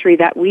the country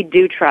that we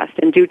do trust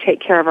and do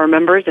take care of our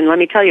members. And let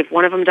me tell you, if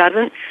one of them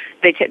doesn't,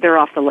 they're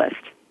off the list.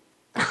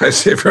 I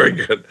see. Very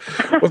good.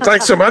 Well,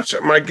 thanks so much.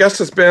 My guest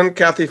has been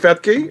Kathy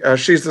Fettke.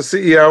 She's the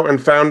CEO and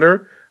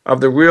founder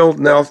of the Real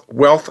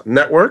Wealth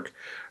Network.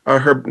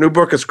 Her new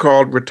book is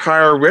called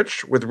Retire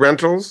Rich with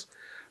Rentals,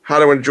 How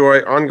to Enjoy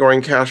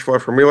Ongoing Cash Flow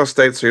from Real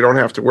Estate So You Don't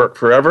Have to Work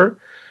Forever.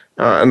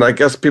 And I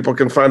guess people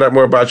can find out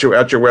more about you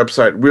at your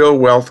website,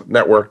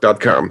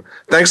 realwealthnetwork.com.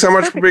 Thanks so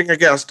much for being a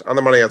guest on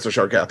the Money Answer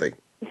Show, Kathy.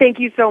 Thank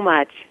you so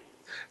much.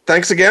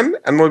 Thanks again,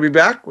 and we'll be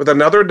back with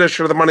another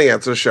edition of the Money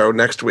Answer Show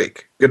next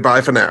week.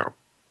 Goodbye for now.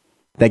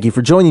 Thank you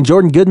for joining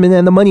Jordan Goodman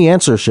and the Money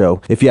Answer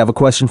Show. If you have a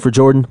question for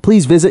Jordan,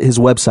 please visit his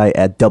website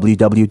at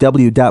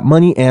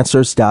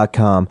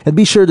www.moneyanswers.com. And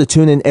be sure to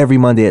tune in every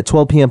Monday at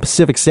 12 p.m.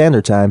 Pacific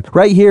Standard Time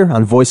right here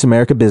on Voice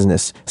America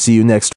Business. See you next